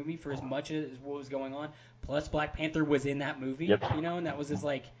favorite movie for as much as what was going on. Plus, Black Panther was in that movie, you know, and that was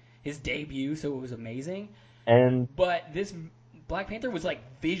his debut, so it was amazing. But this Black Panther was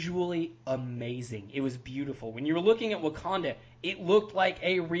visually amazing. It was beautiful. When you were looking at Wakanda, it looked like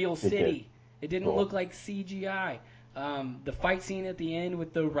a real city. It didn't look like CGI. The fight scene at the end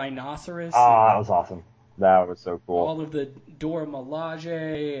with the rhinoceros. Oh, that was awesome. That was so cool. All of the Dora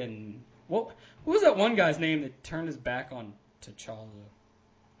Milaje and what was that one guy's name that turned his back on T'Challa?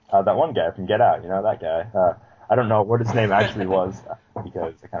 That one guy from Get Out, you know, that guy. I don't know what his name actually was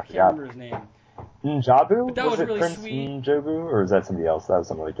because I kind of forgot. I can't remember his name. Njabu? But that was really Prince sweet. Njabu, or is that somebody else? That was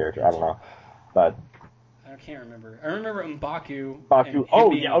some other character. I don't know. But I can't remember. I remember M'Baku.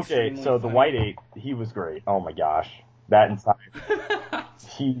 Oh, yeah, okay. So the White Ape, he was great. Oh my gosh. That inside.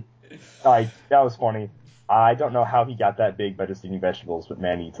 That was funny. I don't know how he got that big by just eating vegetables, but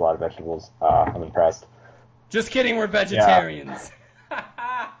man, he eats a lot of vegetables. I'm impressed. Just kidding, we're vegetarians. Yeah.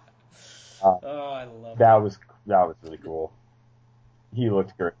 I love that. That was really cool. He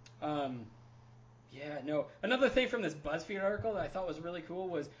looked great. Yeah, no. Another thing from this BuzzFeed article that I thought was really cool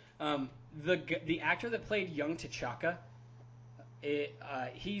was the actor that played young T'Chaka.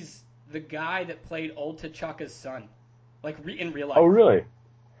 He's the guy that played old T'Chaka's son, in real life. Oh, really?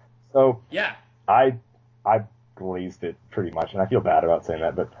 So yeah, I glazed it pretty much, and I feel bad about saying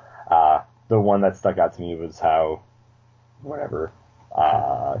that, but the one that stuck out to me was how Michael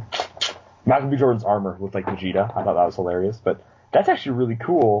B. Jordan's armor looked like Vegeta. I thought that was hilarious, but that's actually really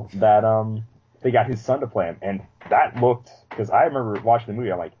cool that they got his son to play him, and that looked, because I remember watching the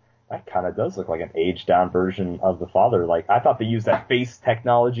movie, I'm like, that kind of does look like an aged-down version of the father. Like, I thought they used that face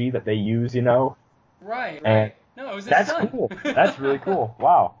technology that they use, you know? Right. And no, it was his that's son. Cool. That's really cool.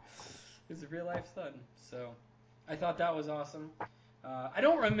 Wow. His real-life son. So, I thought that was awesome. I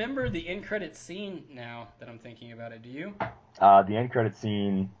don't remember the end-credit scene now that I'm thinking about it. Do you? The end-credit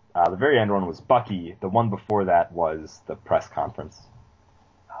scene, the very end one was Bucky. The one before that was the press conference.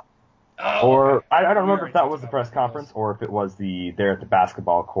 Oh, okay. I don't remember if that was the press conference or if it was there at the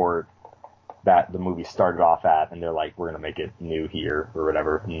basketball court that the movie started off at, and they're like, we're going to make it new here or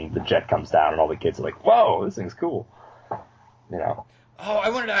whatever, and the jet comes down and all the kids are like, whoa, this thing's cool. You know. Oh, I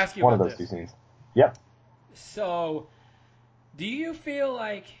wanted to ask you about this. One of those two scenes. Yep. So, do you feel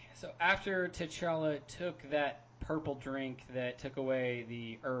like, after T'Challa took that purple drink that took away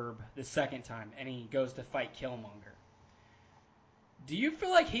the herb the second time, and he goes to fight Killmonger, do you feel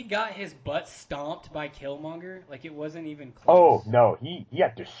like he got his butt stomped by Killmonger? Like it wasn't even close? Oh, no, he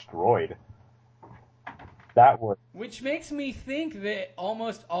got destroyed. That was... Which makes me think that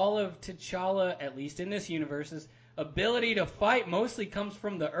almost all of T'Challa, at least in this universe's ability to fight mostly comes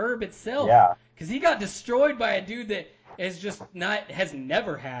from the herb itself. Yeah. Because he got destroyed by a dude that has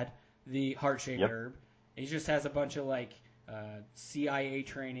never had the heart-shaped herb. He just has a bunch of CIA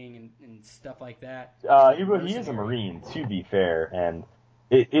training and stuff like that. He is a Marine, to be fair, and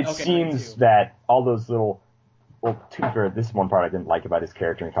it seems that all those little... Well, to be fair, this is one part I didn't like about his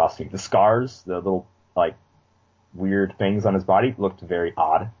character and costume. The scars, the little, weird things on his body looked very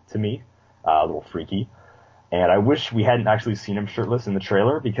odd to me, a little freaky. And I wish we hadn't actually seen him shirtless in the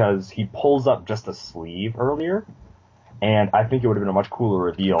trailer, because he pulls up just a sleeve earlier, and I think it would have been a much cooler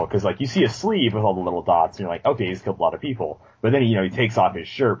reveal, because, you see a sleeve with all the little dots, and you're like, okay, he's killed a lot of people. But then, he takes off his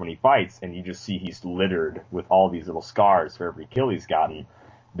shirt when he fights, and you just see he's littered with all these little scars for every kill he's gotten.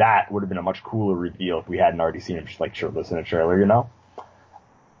 That would have been a much cooler reveal if we hadn't already seen him, shirtless in a trailer, you know?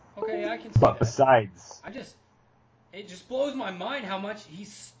 Okay, I can see But that. besides... It just blows my mind how much he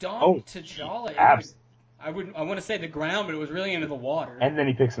stomped T'Challa. I want to say the ground, but it was really into the water. And then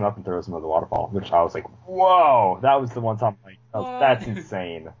he picks him up and throws him into the waterfall, which I was like, whoa, that was the one time, that's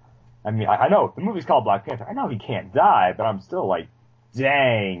insane. I mean, I know the movie's called Black Panther. I know he can't die, but I'm still like,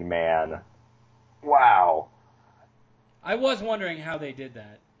 dang, man. Wow. I was wondering how they did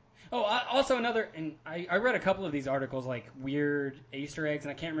that. Oh, also another, and I read a couple of these articles, like weird Easter eggs,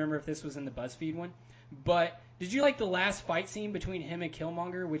 and I can't remember if this was in the BuzzFeed one. But did you like the last fight scene between him and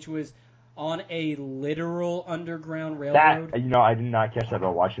Killmonger, which was on a literal underground railroad? That, I did not catch that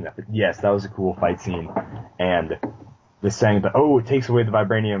while watching that, but yes, that was a cool fight scene. And the saying that, it takes away the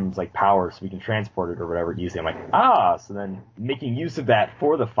vibranium's like power so we can transport it or whatever easily. I'm like, so then making use of that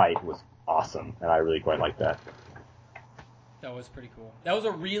for the fight was awesome, and I really quite liked that. That was pretty cool. That was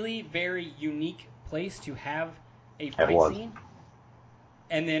a really very unique place to have a fight scene.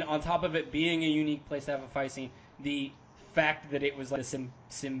 And then on top of it being a unique place to have a fight scene, the fact that it was like the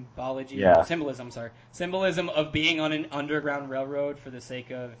symbolism of being on an underground railroad for the sake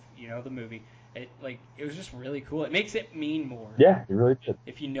of, the movie. It was just really cool. It makes it mean more. Yeah, it really did.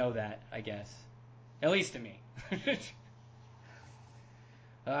 If you know that, I guess. At least to me.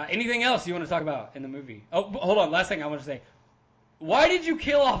 Anything else you want to talk about in the movie? Oh, hold on. Last thing I want to say. Why did you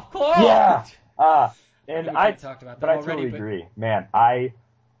kill off Claw? Yeah. I talked about that I totally agree. Man,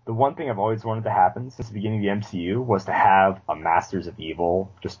 the one thing I've always wanted to happen since the beginning of the MCU was to have a Masters of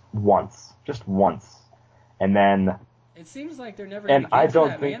Evil just once. And then... It seems like they're never going to get I don't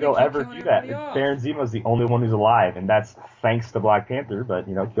that, think man. they'll ever do that. Baron Zemo's the only one who's alive, and that's thanks to Black Panther, but,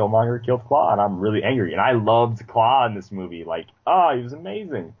 Killmonger killed Claw, and I'm really angry. And I loved Claw in this movie. he was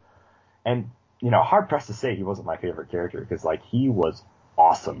amazing. And, hard pressed to say he wasn't my favorite character, because, he was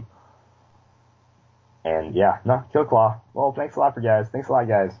awesome. And, kill Claw. Well, thanks a lot, guys. Thanks a lot,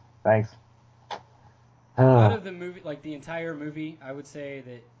 guys. Thanks. Out of the movie, the entire movie, I would say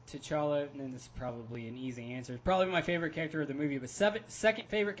that T'Challa, and this is probably an easy answer, probably my favorite character of the movie, but second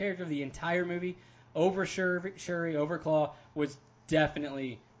favorite character of the entire movie, over Shuri, over Claw, was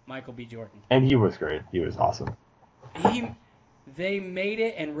definitely Michael B. Jordan. And he was great. He was awesome. They made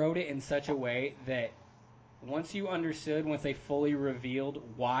it and wrote it in such a way that once they fully revealed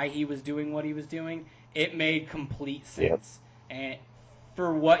why he was doing what he was doing, it made complete sense. Yep. And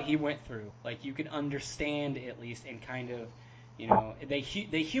for what he went through, you could understand at least, and kind of, they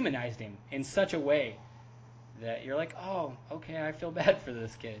humanized him in such a way that you're like, oh, okay, I feel bad for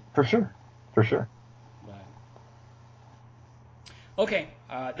this kid. For sure. But, okay,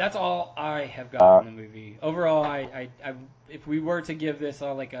 that's all I have got in the movie. Overall, I if we were to give this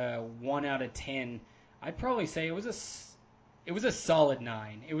a 1 out of 10, I'd probably say it was a solid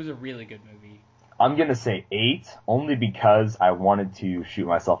 9. It was a really good movie. I'm going to say 8, only because I wanted to shoot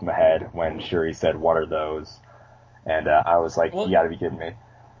myself in the head when Shuri said, "What are those?" And I was like, you got to be kidding me.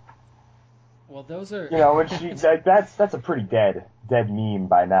 Well, those are... when that's a pretty dead meme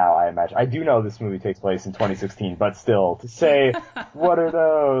by now, I imagine. I do know this movie takes place in 2016, but still, to say, "What are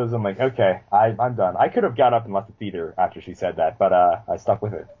those?" I'm like, okay, I'm done. I could have got up and left the theater after she said that, but I stuck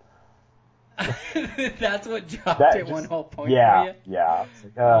with it. That's what dropped it one whole point for you? Yeah.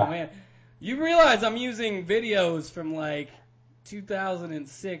 Oh, man. You realize I'm using videos from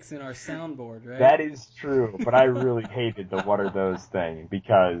 2006 in our soundboard, right? That is true, but I really hated the "what are those" thing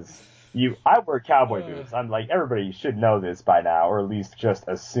because I wear cowboy boots. I'm like, everybody should know this by now, or at least just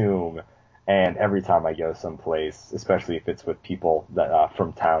assume. And every time I go someplace, especially if it's with people that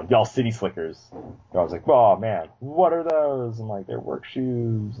from town, y'all city slickers, I was like, oh man, what are those? I'm like, they're work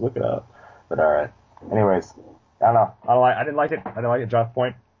shoes. Look it up. But all right. Anyways, I don't know. I didn't like it. I didn't like it. Drop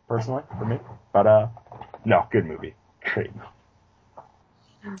point personally for me. But no, good movie. Great movie.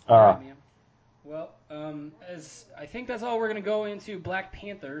 All right, man. Well, as I think that's all we're gonna go into Black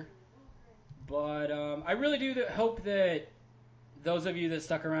Panther. But I really do hope that those of you that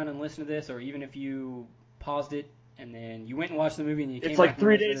stuck around and listened to this, or even if you paused it and then you went and watched the movie and you came back, it's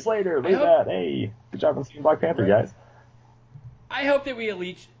 3 days later. Look at that. Hey, good job on seeing Black Panther, guys. I hope that we at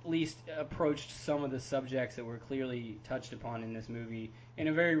least approached some of the subjects that were clearly touched upon in this movie in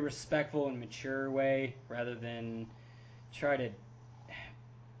a very respectful and mature way, rather than try to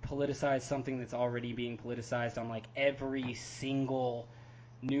politicize something that's already being politicized on every single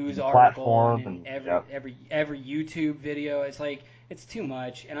news article and every YouTube video. It's too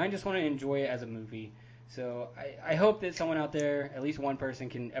much, and I just want to enjoy it as a movie. So I hope that someone out there, at least one person,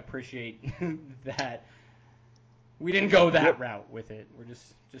 can appreciate that we didn't go that route with it. We're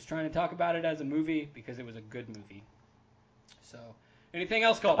just trying to talk about it as a movie because it was a good movie. So, anything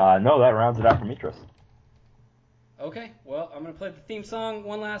else, Colton? No, that rounds it out for me, Tris. Okay, well, I'm going to play the theme song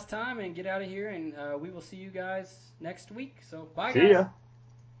one last time and get out of here, and we will see you guys next week. So, bye, guys. See ya.